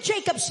you look at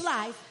Jacob's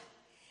life.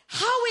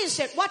 How is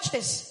it? Watch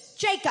this.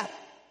 Jacob.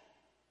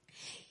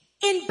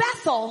 In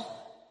Bethel,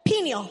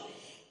 Peniel,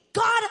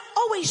 God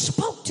always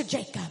spoke to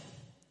Jacob.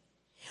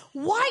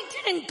 Why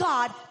didn't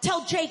God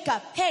tell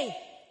Jacob, hey,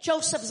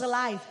 Joseph's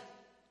alive?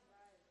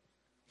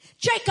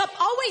 Jacob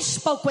always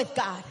spoke with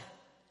God.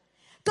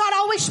 God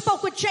always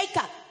spoke with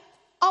Jacob.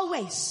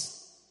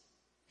 Always.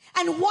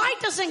 And why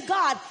doesn't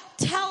God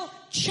tell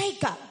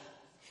Jacob,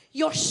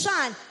 your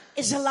son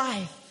is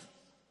alive?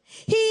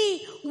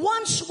 He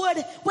once would,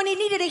 when he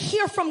needed to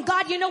hear from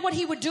God, you know what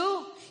he would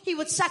do? He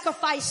would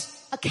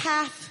sacrifice a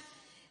calf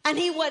and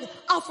he would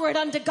offer it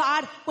unto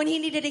God when he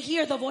needed to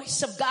hear the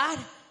voice of God.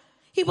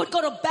 He would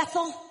go to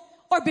Bethel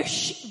or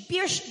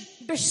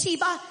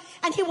Beersheba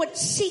and he would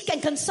seek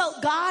and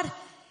consult God.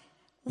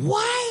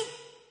 Why,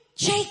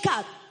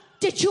 Jacob,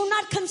 did you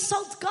not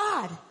consult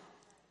God?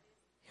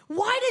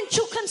 Why didn't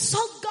you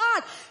consult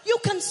God? You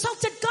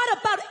consulted God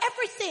about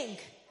everything.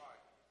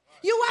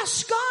 You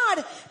asked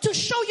God to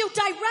show you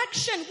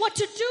direction, what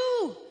to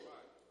do.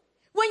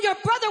 When your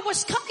brother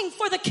was coming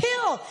for the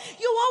kill,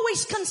 you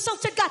always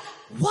consulted God.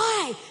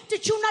 Why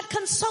did you not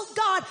consult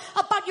God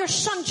about your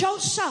son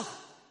Joseph?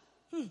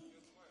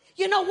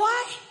 You know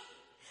why?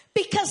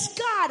 Because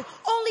God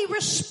only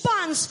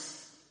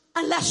responds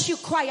unless you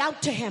cry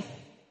out to him.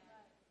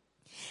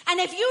 And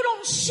if you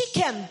don't seek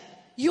him,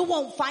 you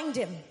won't find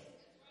him.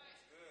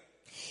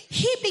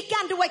 He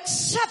began to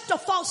accept the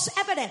false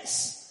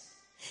evidence.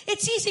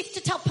 It's easy to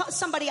tell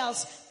somebody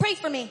else, pray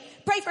for me,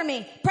 pray for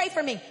me, pray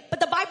for me. But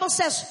the Bible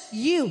says,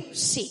 you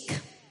seek.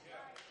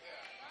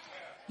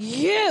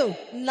 You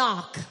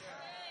knock.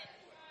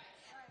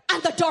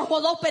 And the door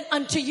will open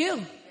unto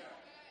you.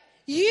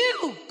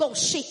 You go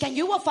seek and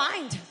you will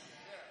find.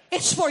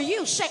 It's for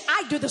you. Say,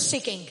 I do the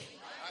seeking.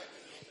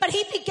 But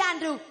he began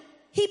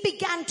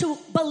to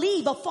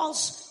believe a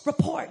false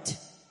report.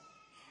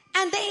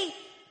 And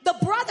the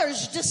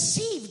brothers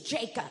deceived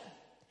Jacob.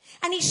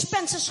 And he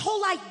spends his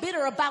whole life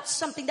bitter about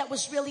something that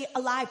was really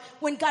alive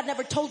when God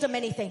never told him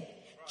anything.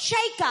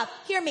 Jacob,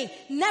 hear me,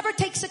 never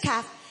takes a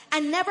calf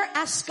and never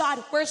asks God,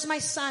 where's my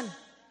son?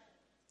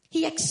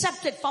 He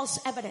accepted false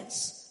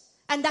evidence.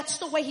 And that's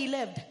the way he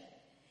lived.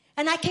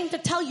 And I came to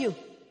tell you,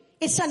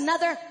 it's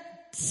another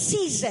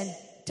season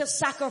to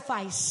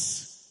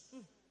sacrifice.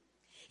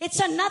 It's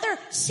another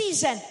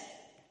season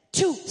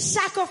to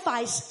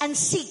sacrifice and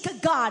seek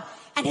God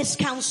and his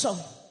counsel.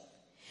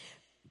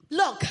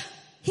 Look,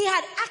 he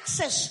had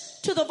access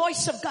to the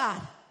voice of God.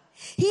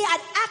 He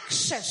had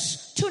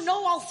access to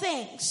know all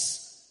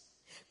things.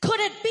 Could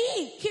it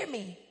be, hear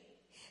me,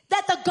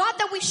 that the God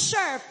that we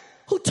serve,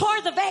 who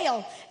tore the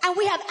veil, and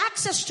we have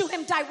access to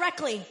him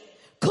directly,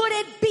 could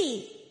it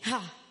be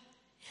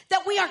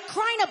that we are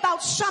crying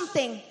about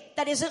something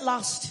that isn't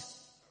lost?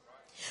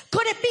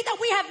 Could it be that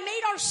we have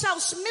made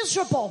ourselves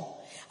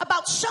miserable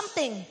about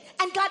something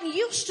and gotten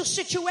used to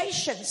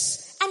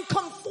situations and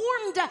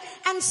conformed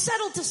and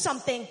settled to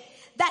something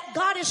that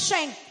God is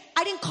saying,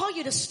 I didn't call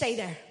you to stay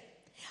there.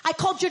 I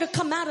called you to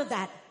come out of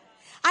that.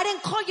 I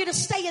didn't call you to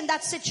stay in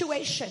that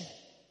situation.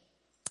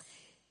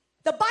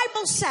 The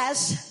Bible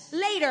says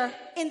later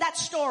in that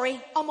story,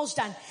 almost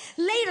done.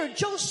 Later,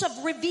 Joseph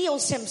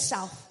reveals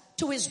himself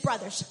to his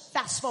brothers.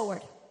 Fast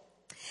forward.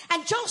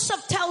 And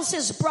Joseph tells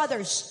his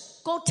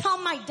brothers, go tell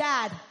my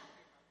dad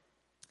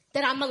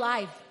that I'm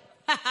alive.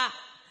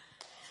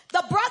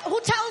 The brother, who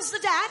tells the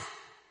dad?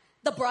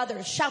 The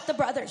brothers. Shout the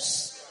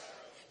brothers.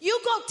 You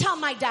go tell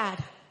my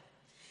dad.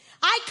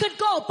 I could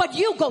go, but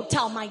you go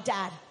tell my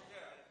dad.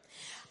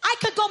 I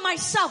could go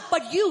myself,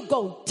 but you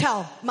go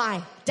tell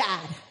my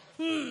dad.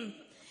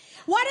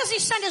 Why does he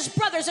send his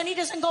brothers and he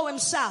doesn't go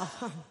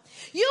himself?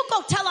 You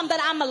go tell him that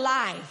I'm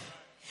alive.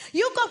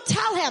 You go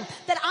tell him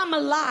that I'm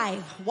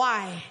alive.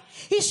 Why?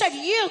 He said,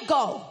 you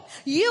go.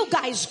 You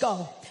guys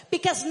go.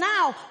 Because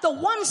now the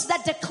ones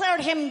that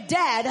declared him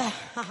dead.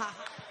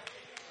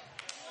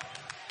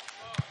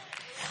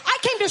 I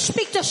came to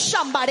speak to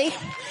somebody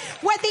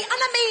where the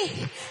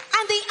enemy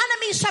and the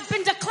enemies have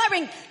been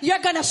declaring, you're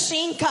gonna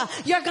sink,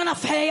 you're gonna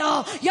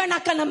fail, you're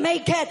not gonna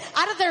make it.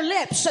 Out of their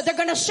lips, they're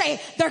gonna say,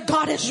 their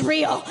God is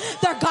real,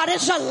 their God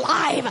is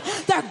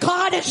alive, their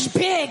God is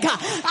big.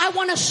 I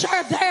want to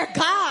serve their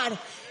God.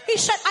 He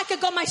said, I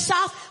could go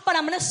myself, but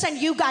I'm going to send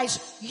you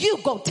guys. You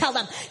go tell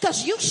them,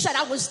 because you said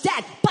I was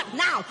dead, but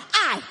now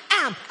I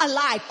am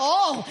alive.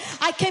 Oh,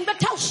 I came to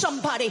tell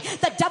somebody,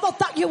 the devil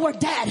thought you were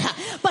dead,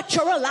 but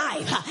you're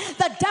alive.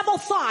 The devil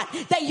thought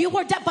that you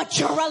were dead, but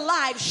you're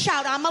alive.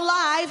 Shout, I'm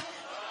alive.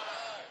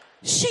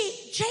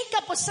 See,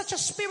 Jacob was such a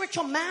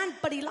spiritual man,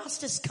 but he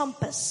lost his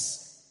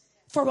compass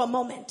for a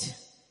moment.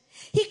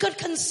 He could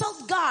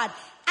consult God,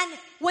 and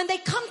when they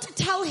come to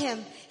tell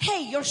him,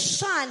 hey, your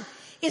son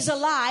is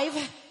alive,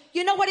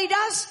 you know what he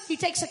does? He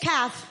takes a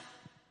calf.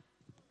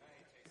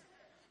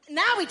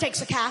 Now he takes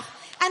a calf.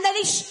 And then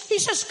he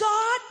says,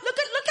 God, look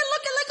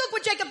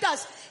what Jacob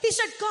does. He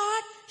said,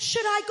 God,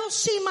 should I go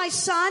see my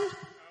son?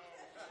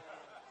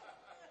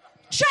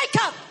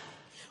 Jacob,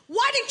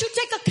 why didn't you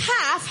take a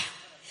calf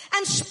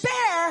and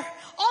spare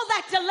all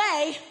that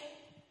delay,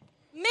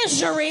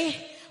 misery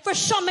for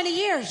so many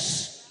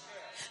years?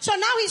 So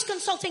now he's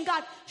consulting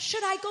God.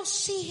 Should I go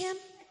see him?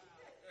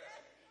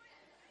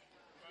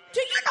 Do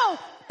you know?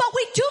 But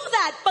we do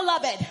that,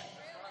 beloved.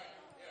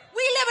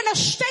 We live in a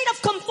state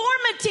of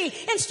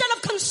conformity instead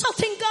of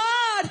consulting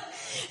God,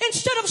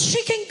 instead of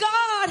seeking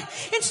God,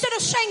 instead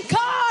of saying,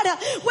 God,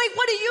 wait,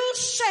 what do you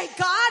say,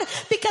 God?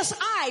 Because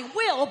I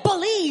will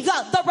believe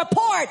the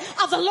report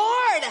of the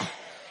Lord.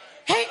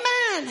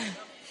 Amen.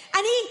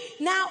 And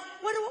now,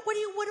 what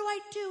do I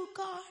do,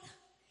 God?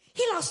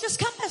 He lost his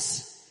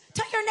compass.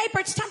 Tell your neighbor,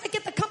 it's time to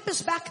get the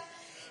compass back.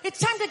 It's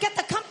time to get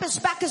the compass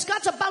back because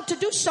God's about to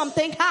do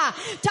something.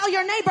 Tell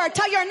your neighbor,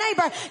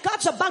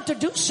 God's about to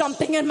do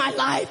something in my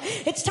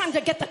life. It's time to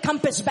get the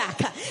compass back.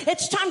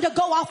 It's time to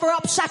go offer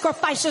up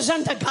sacrifices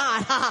unto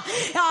God.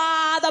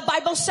 The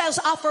Bible says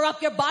offer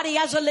up your body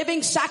as a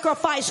living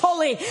sacrifice,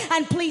 holy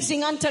and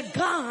pleasing unto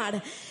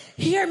God.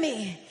 Hear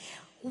me.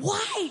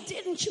 Why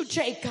didn't you,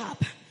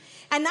 Jacob?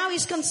 And now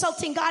he's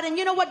consulting God. And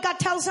you know what God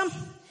tells him?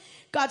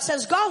 God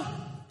says, go.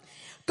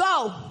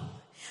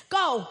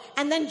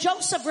 And then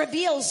Joseph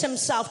reveals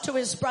himself to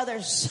his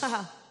brothers.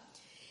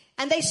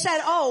 And they said,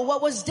 oh,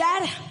 what was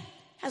dead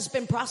has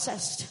been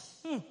processed.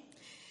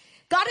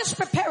 God is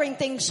preparing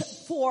things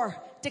for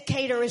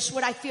Decatur is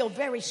what I feel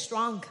very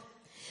strong.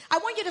 I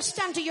want you to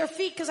stand to your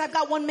feet because I've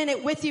got 1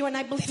 minute with you and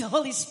I believe the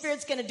Holy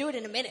Spirit's going to do it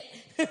in a minute.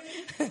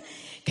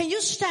 Can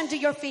you stand to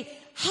your feet?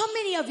 How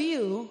many of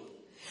you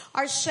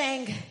are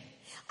saying,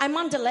 I'm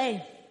on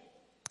delay?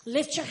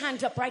 Lift your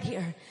hand up right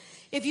here.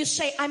 If you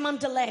say, I'm on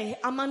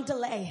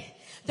delay.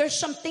 There's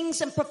some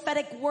things and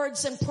prophetic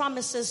words and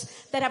promises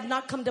that have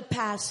not come to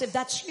pass. If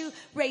that's you,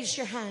 raise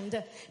your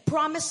hand.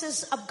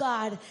 Promises of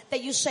God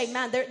that you say,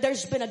 man,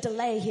 there's been a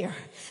delay here.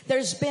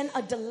 There's been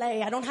a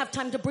delay. I don't have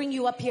time to bring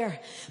you up here,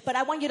 but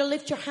I want you to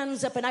lift your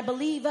hands up. And I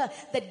believe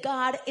that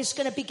God is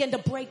going to begin to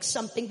break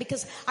something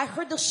because I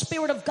heard the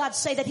Spirit of God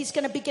say that He's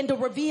going to begin to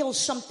reveal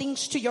some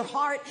things to your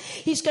heart.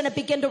 He's going to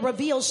begin to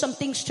reveal some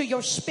things to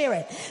your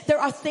spirit. There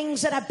are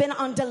things that have been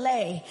on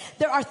delay.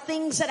 There are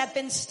things that have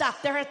been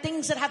stuck. There are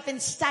things that have been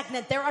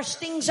stagnant. There are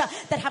things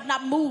that have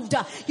not moved.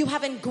 You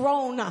haven't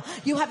grown.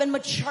 You haven't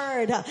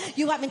matured.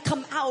 You haven't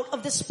come out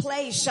of this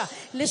place.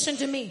 Listen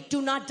to me.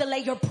 Do not delay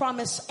your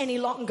promise any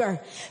longer.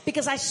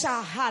 Because I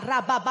saw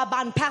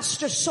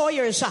Pastor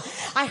Sawyer's.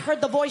 I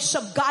heard the voice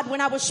of God when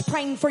I was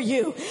praying for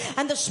you.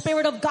 And the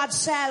Spirit of God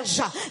says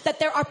that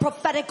there are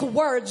prophetic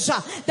words.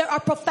 There are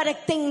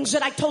prophetic things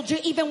that I told you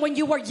even when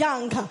you were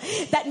young.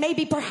 That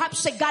maybe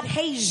perhaps it got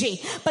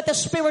hazy. But the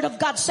Spirit of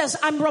God says,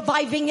 I'm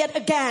reviving it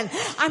again.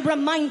 I'm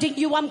reminding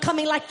you I'm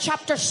coming like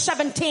chapter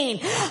 17.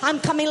 I'm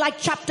coming like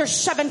chapter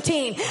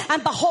 17.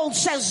 And behold,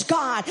 says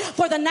God,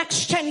 for the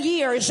next 10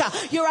 years,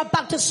 you're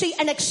about to see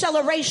an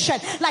acceleration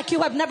like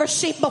you have never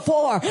seen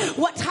before.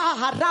 What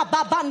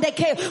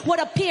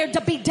appeared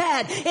to be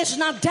dead is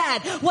not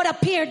dead. What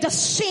appeared to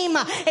seem,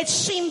 it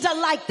seemed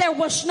like there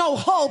was no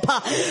hope.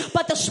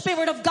 But the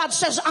Spirit of God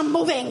says, I'm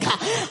moving.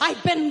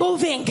 I've been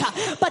moving.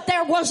 But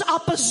there was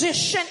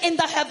opposition in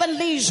the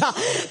heavenlies.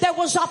 There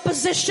was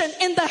opposition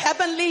in the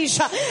heavenlies.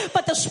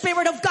 But the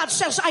Spirit of God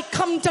says, I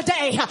come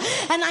today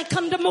and I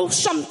come to move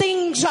some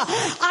things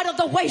out of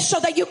the way so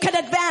that you can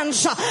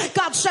advance.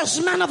 God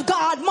says, man of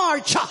God,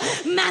 march.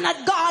 Man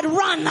of God,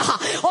 run.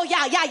 Oh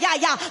yeah.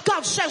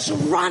 God says,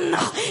 run.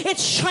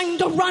 It's time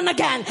to run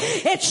again.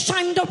 It's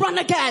time to run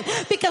again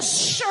because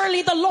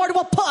surely the Lord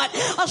will put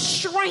a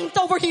strength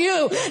over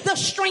you, the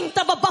strength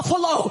of a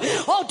buffalo.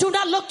 Oh, do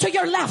not look to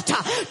your left.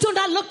 Do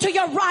not look to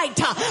your right.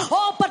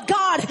 Oh, but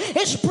God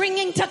is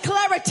bringing to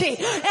clarity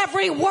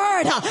every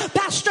word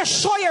Pastor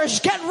Sawyer intercessors,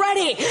 get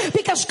ready,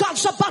 because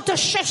God's about to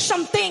shift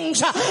some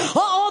things.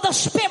 Oh, the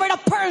spirit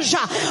of Persia,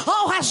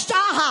 has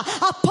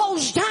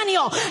opposed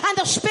Daniel, and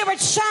the spirit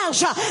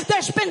says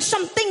there's been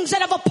some things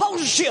that have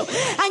opposed you,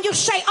 and you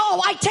say,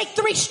 I take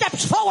 3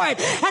 steps forward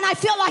and I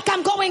feel like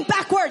I'm going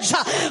backwards,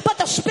 but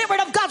the Spirit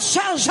of God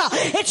says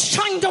it's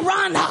time to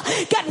run.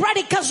 Get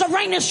ready, because the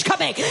rain is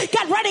coming.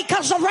 Get ready,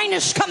 because the rain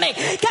is coming.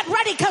 Get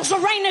ready, because the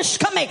rain is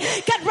coming.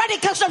 Get ready,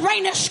 because the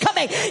rain is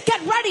coming.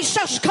 Get ready,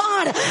 says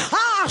God.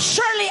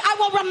 Surely I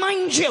will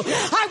remind you.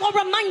 I will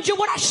remind you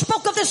what I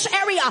spoke of this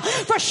area.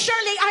 For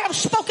surely I have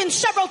spoken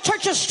several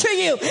churches to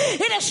you.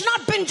 It has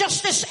not been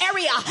just this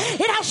area.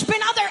 It has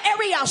been other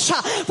areas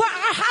where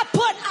I have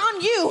put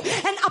on you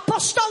an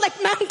apostolic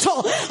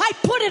mantle. I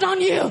put it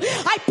on you.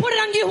 I put it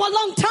on you a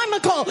long time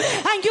ago.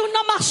 And you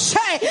know my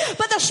say,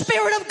 but the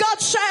Spirit of God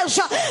says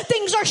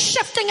things are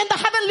shifting in the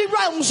heavenly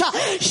realms.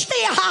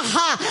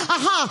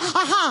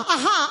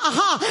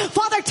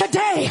 Father,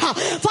 today,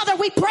 Father,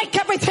 we break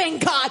everything,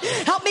 God.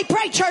 Help me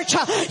pray, church.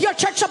 Your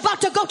church is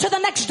about to go to the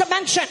next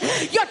dimension.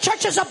 Your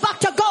church is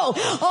about to go.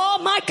 Oh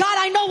my God,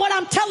 I know what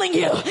I'm telling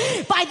you.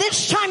 By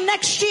this time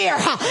next year,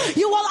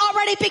 you will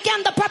already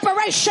begin the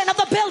preparation of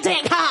the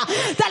building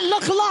that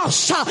look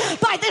lost.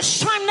 By this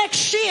time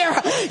next year,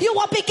 you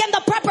will begin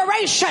the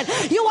preparation.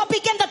 You will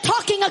begin the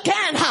talking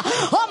again.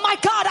 Oh my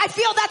God, I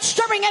feel that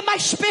stirring in my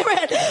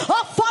spirit.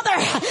 Oh Father,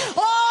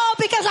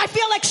 because I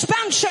feel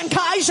expansion,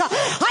 guys.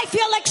 I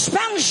feel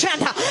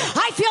expansion.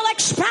 I feel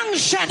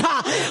expansion.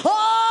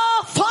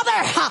 Oh Father,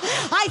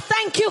 I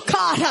thank you,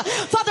 God.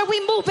 Father, we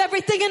move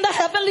everything in the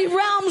heavenly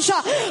realms.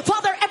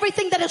 Father,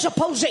 everything that is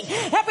opposing,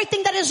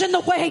 everything that is in the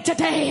way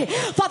today,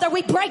 Father,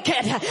 we break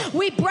it.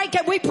 We break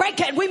it. We break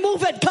it. We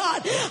move it,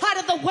 God, out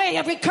of the way.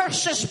 Every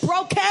curse is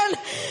broken.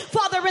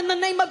 Father, in the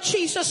name of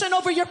Jesus, and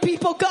over your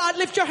people, God,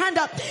 lift your hand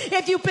up.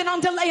 If you've been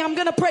on delay, I'm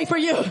going to pray for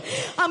you.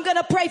 I'm going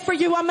to pray for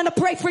you. I'm going to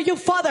pray for you,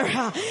 Father.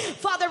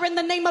 Father, in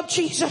the name of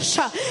Jesus,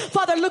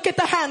 Father, look at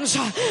the hands.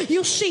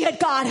 You see it,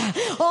 God.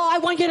 I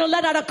want you to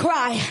let out a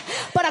cry,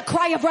 but a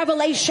cry of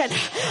revelation,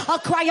 a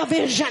cry of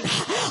vision,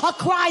 a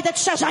cry that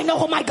says, I know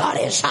who my God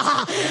is.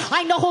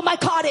 I know who my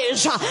God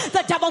is.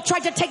 The devil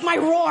tried to take my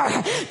roar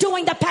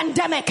during the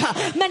pandemic.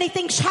 Many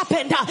things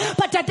happened,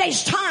 but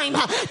today's time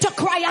to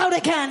cry out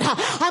again.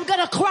 I'm going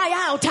to cry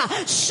out.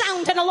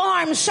 Sound an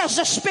alarm, says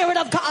the Spirit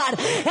of God.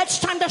 It's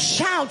time to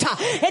shout.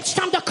 It's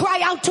time to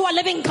cry out to a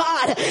living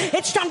God.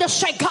 It's time to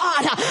say,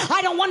 God,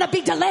 I don't want to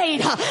be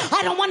delayed.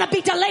 I don't want to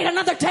be delayed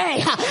another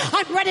day.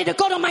 I'm ready to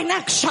go to my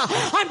next.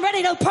 I'm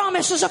ready to the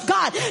promises of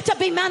God to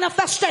be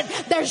manifested.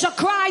 There's a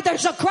cry.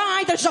 There's a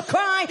cry. There's a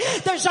cry.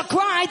 There's a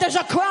cry. There's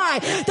a cry.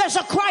 There's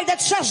a cry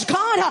that says,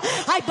 God,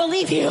 I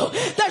believe you.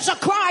 There's a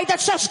cry that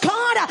says,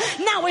 God,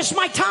 now is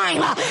my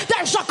time.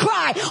 There's a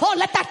cry. Oh,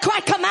 let that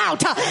cry come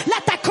out.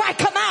 Let that cry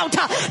come out.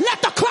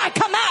 Let the cry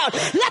come out.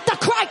 Let the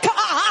cry come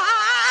out.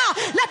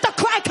 Let the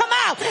cry come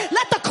out.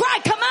 Let the cry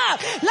come out.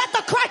 Let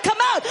the cry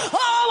come out.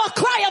 Oh, a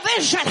cry of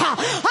vision.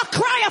 A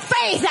cry of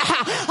faith.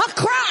 A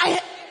cry.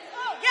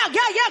 Yeah.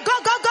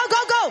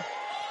 Go.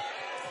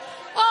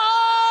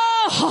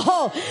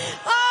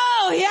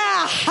 Oh,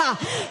 yeah.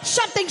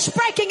 Something's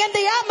breaking in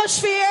the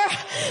atmosphere.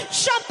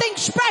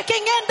 Something's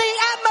breaking in the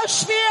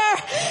atmosphere.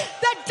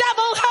 The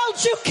devil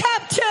held you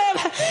captive,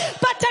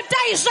 but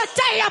today's the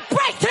day of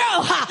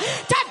breakthrough.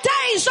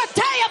 Today's the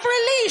day of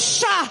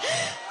release.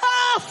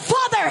 Oh,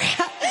 Father,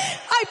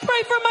 I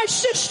pray for my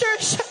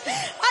sisters.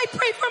 I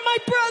pray for my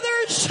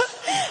brothers.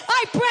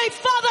 I pray,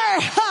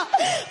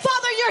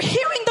 Father, you're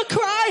hearing the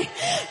cry.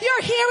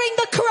 You're hearing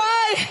the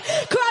cry.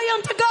 Cry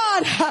unto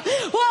God.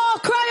 Oh,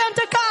 cry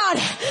unto God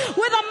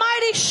with a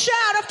mighty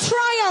shout of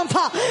triumph.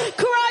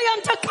 Cry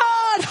unto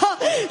God.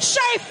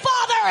 Say,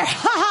 Father,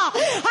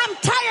 I'm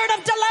tired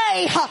of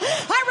delay.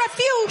 I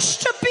refuse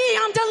to be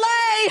on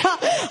delay.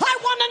 I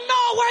want to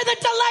know where the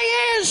delay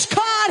is,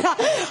 God.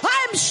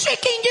 I'm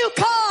seeking you,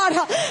 God.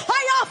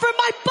 I offer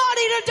my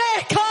body today,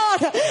 God.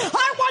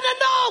 I want to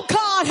know,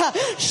 God.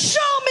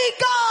 Show me,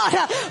 God.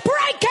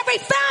 Break every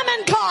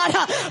famine, God.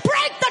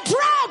 Break the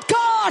drought,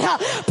 God.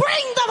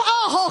 Bring the,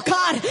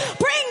 God.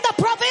 Bring the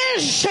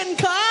provision,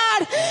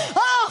 God.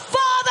 Oh,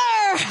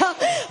 Father,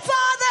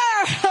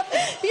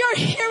 you're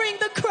hearing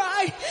the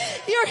cry.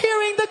 You're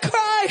hearing the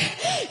cry.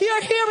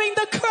 You're hearing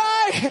the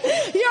cry.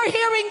 You're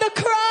hearing the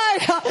cry.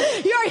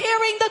 You're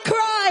hearing the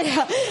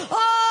cry.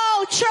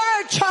 Oh,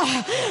 church,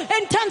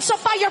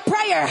 intensify your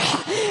prayer.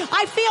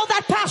 I feel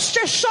that,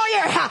 Pastor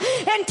Sawyer.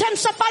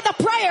 Intensify the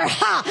prayer.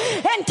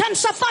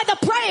 Intensify the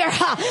prayer.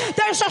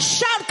 There's a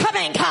shout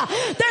coming.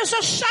 There's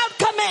a shout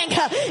coming.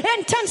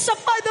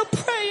 Intensify the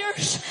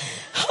prayers.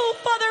 Oh,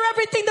 Father,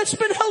 everything that's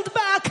been held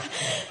back,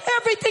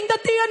 everything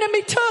that the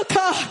enemy took,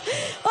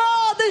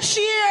 this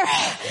year,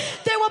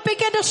 they will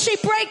begin to see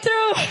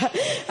breakthrough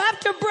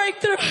after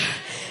breakthrough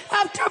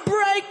after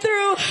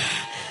breakthrough.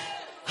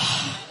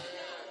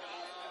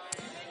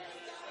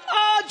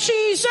 Oh,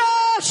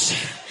 Jesus.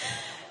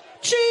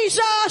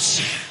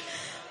 Jesus.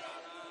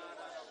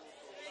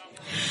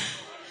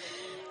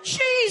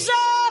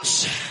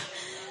 Jesus.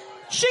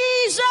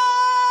 Jesus.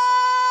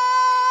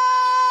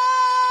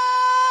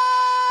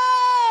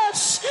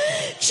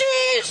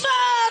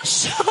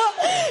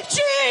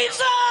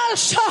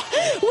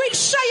 Jesus. We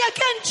say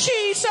again,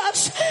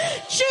 Jesus.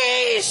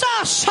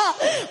 Jesus.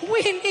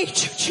 We need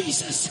you,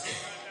 Jesus.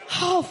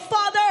 Oh,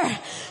 Father,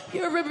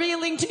 you're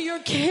revealing to your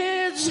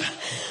kids,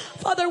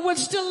 Father,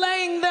 what's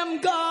delaying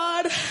them,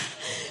 God.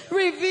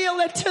 Reveal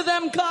it to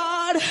them,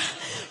 God.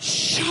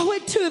 Show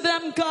it to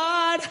them,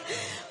 God.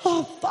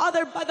 Oh,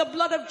 Father, by the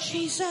blood of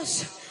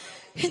Jesus,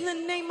 in the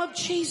name of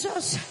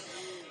Jesus.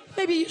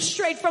 Maybe you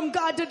strayed from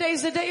God.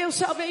 Today's the day of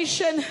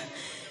salvation.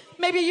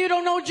 Maybe you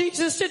don't know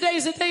Jesus.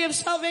 Today's the day of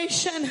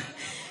salvation.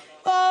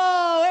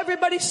 Oh,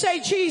 everybody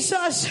say,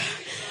 Jesus,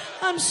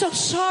 I'm so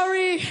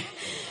sorry.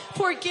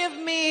 Forgive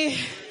me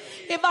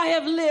if I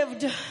have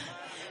lived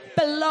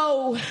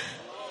below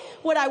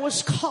what I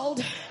was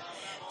called.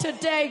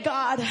 Today,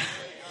 God,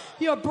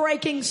 you're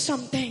breaking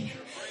something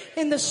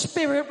in the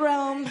spirit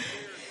realm.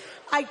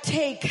 I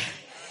take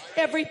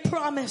every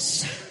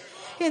promise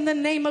in the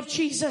name of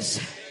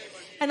Jesus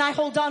and I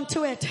hold on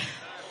to it.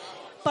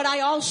 But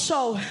I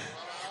also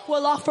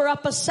will offer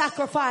up a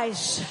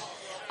sacrifice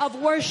of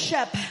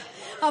worship,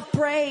 of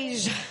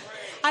praise.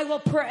 I will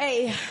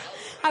pray.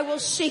 I will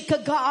seek a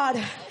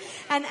God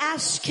and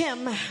ask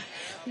him,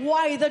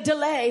 why the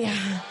delay?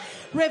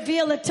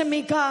 Reveal it to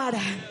me, God.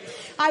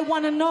 I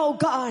want to know,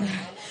 God,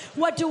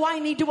 what do I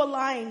need to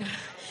align?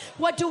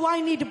 What do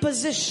I need to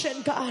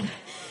position, God?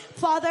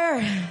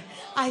 Father,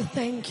 I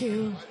thank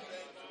you.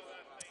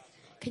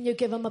 Can you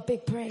give him a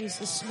big praise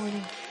this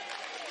morning?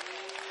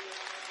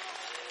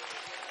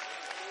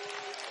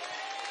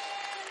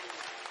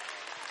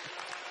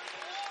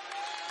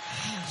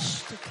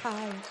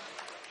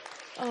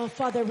 Oh,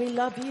 Father, we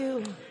love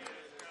you.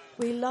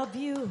 We love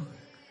you.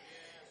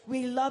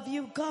 We love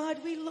you,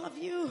 God. We love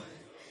you.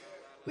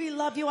 We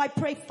love you. I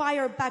pray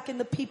fire back in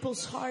the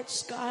people's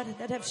hearts, God,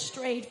 that have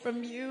strayed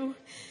from you.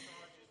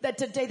 That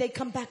today they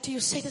come back to you.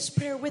 Say this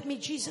prayer with me.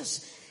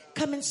 Jesus,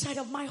 come inside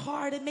of my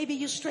heart. And maybe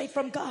you strayed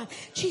from God.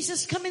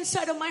 Jesus, come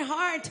inside of my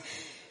heart.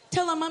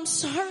 Tell him, I'm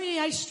sorry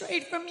I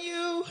strayed from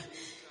you.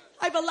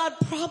 I've allowed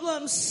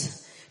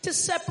problems to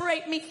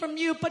separate me from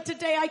you. But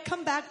today I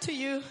come back to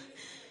you.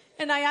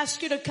 And I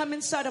ask you to come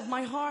inside of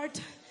my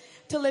heart.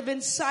 To live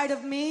inside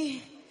of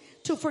me.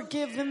 To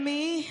forgive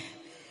me.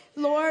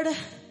 Lord,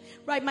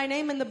 write my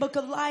name in the book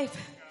of life.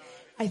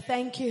 I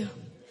thank you.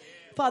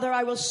 Father,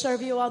 I will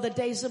serve you all the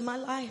days of my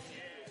life.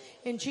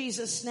 In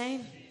Jesus'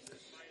 name.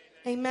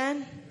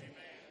 Amen.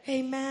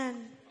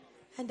 Amen.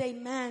 And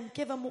amen.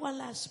 Give him one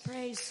last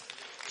praise.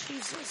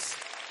 Jesus.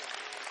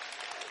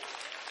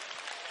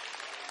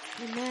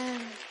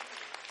 Amen.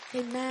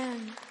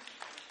 Amen.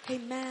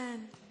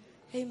 Amen.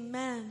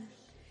 Amen.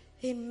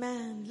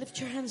 Amen. Lift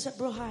your hands up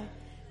real high.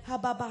 I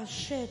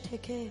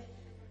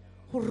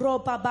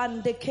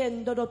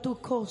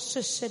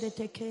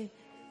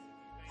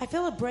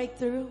feel a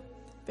breakthrough.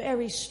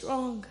 Very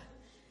strong.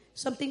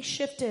 Something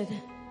shifted.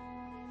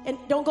 And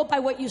don't go by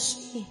what you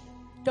see.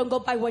 Don't go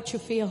by what you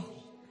feel.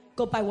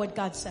 Go by what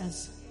God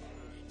says.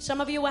 Some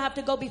of you will have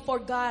to go before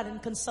God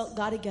and consult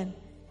God again.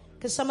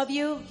 Because some of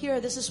you, here,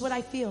 this is what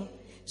I feel.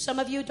 Some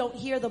of you don't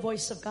hear the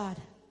voice of God.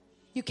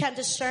 You can't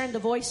discern the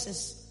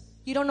voices.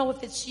 You don't know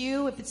if it's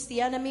you, if it's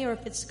the enemy, or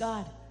if it's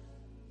God.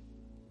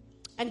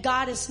 And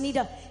God is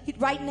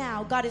right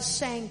now, God is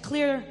saying,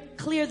 clear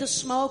the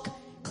smoke,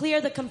 clear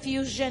the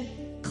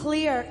confusion,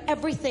 clear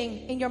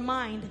everything in your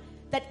mind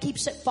that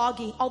keeps it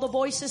foggy. All the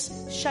voices,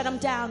 shut them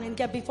down and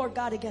get before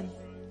God again.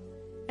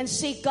 And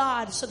seek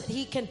God so that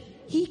He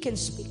can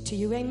speak to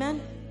you.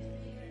 Amen.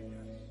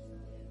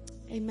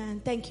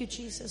 Amen. Thank you,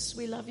 Jesus.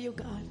 We love you,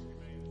 God.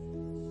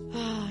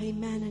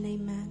 Amen and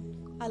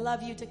amen. I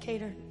love you,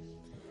 Decatur.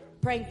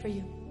 Praying for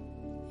you.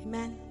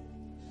 Amen.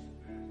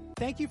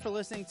 Thank you for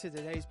listening to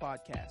today's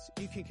podcast.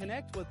 You can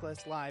connect with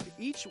us live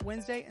each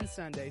Wednesday and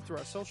Sunday through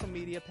our social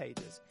media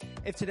pages.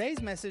 If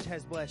today's message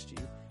has blessed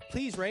you,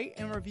 please rate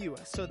and review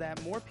us so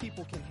that more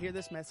people can hear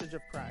this message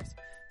of Christ.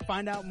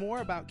 Find out more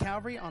about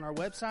Calvary on our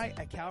website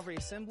at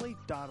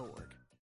calvaryassembly.org.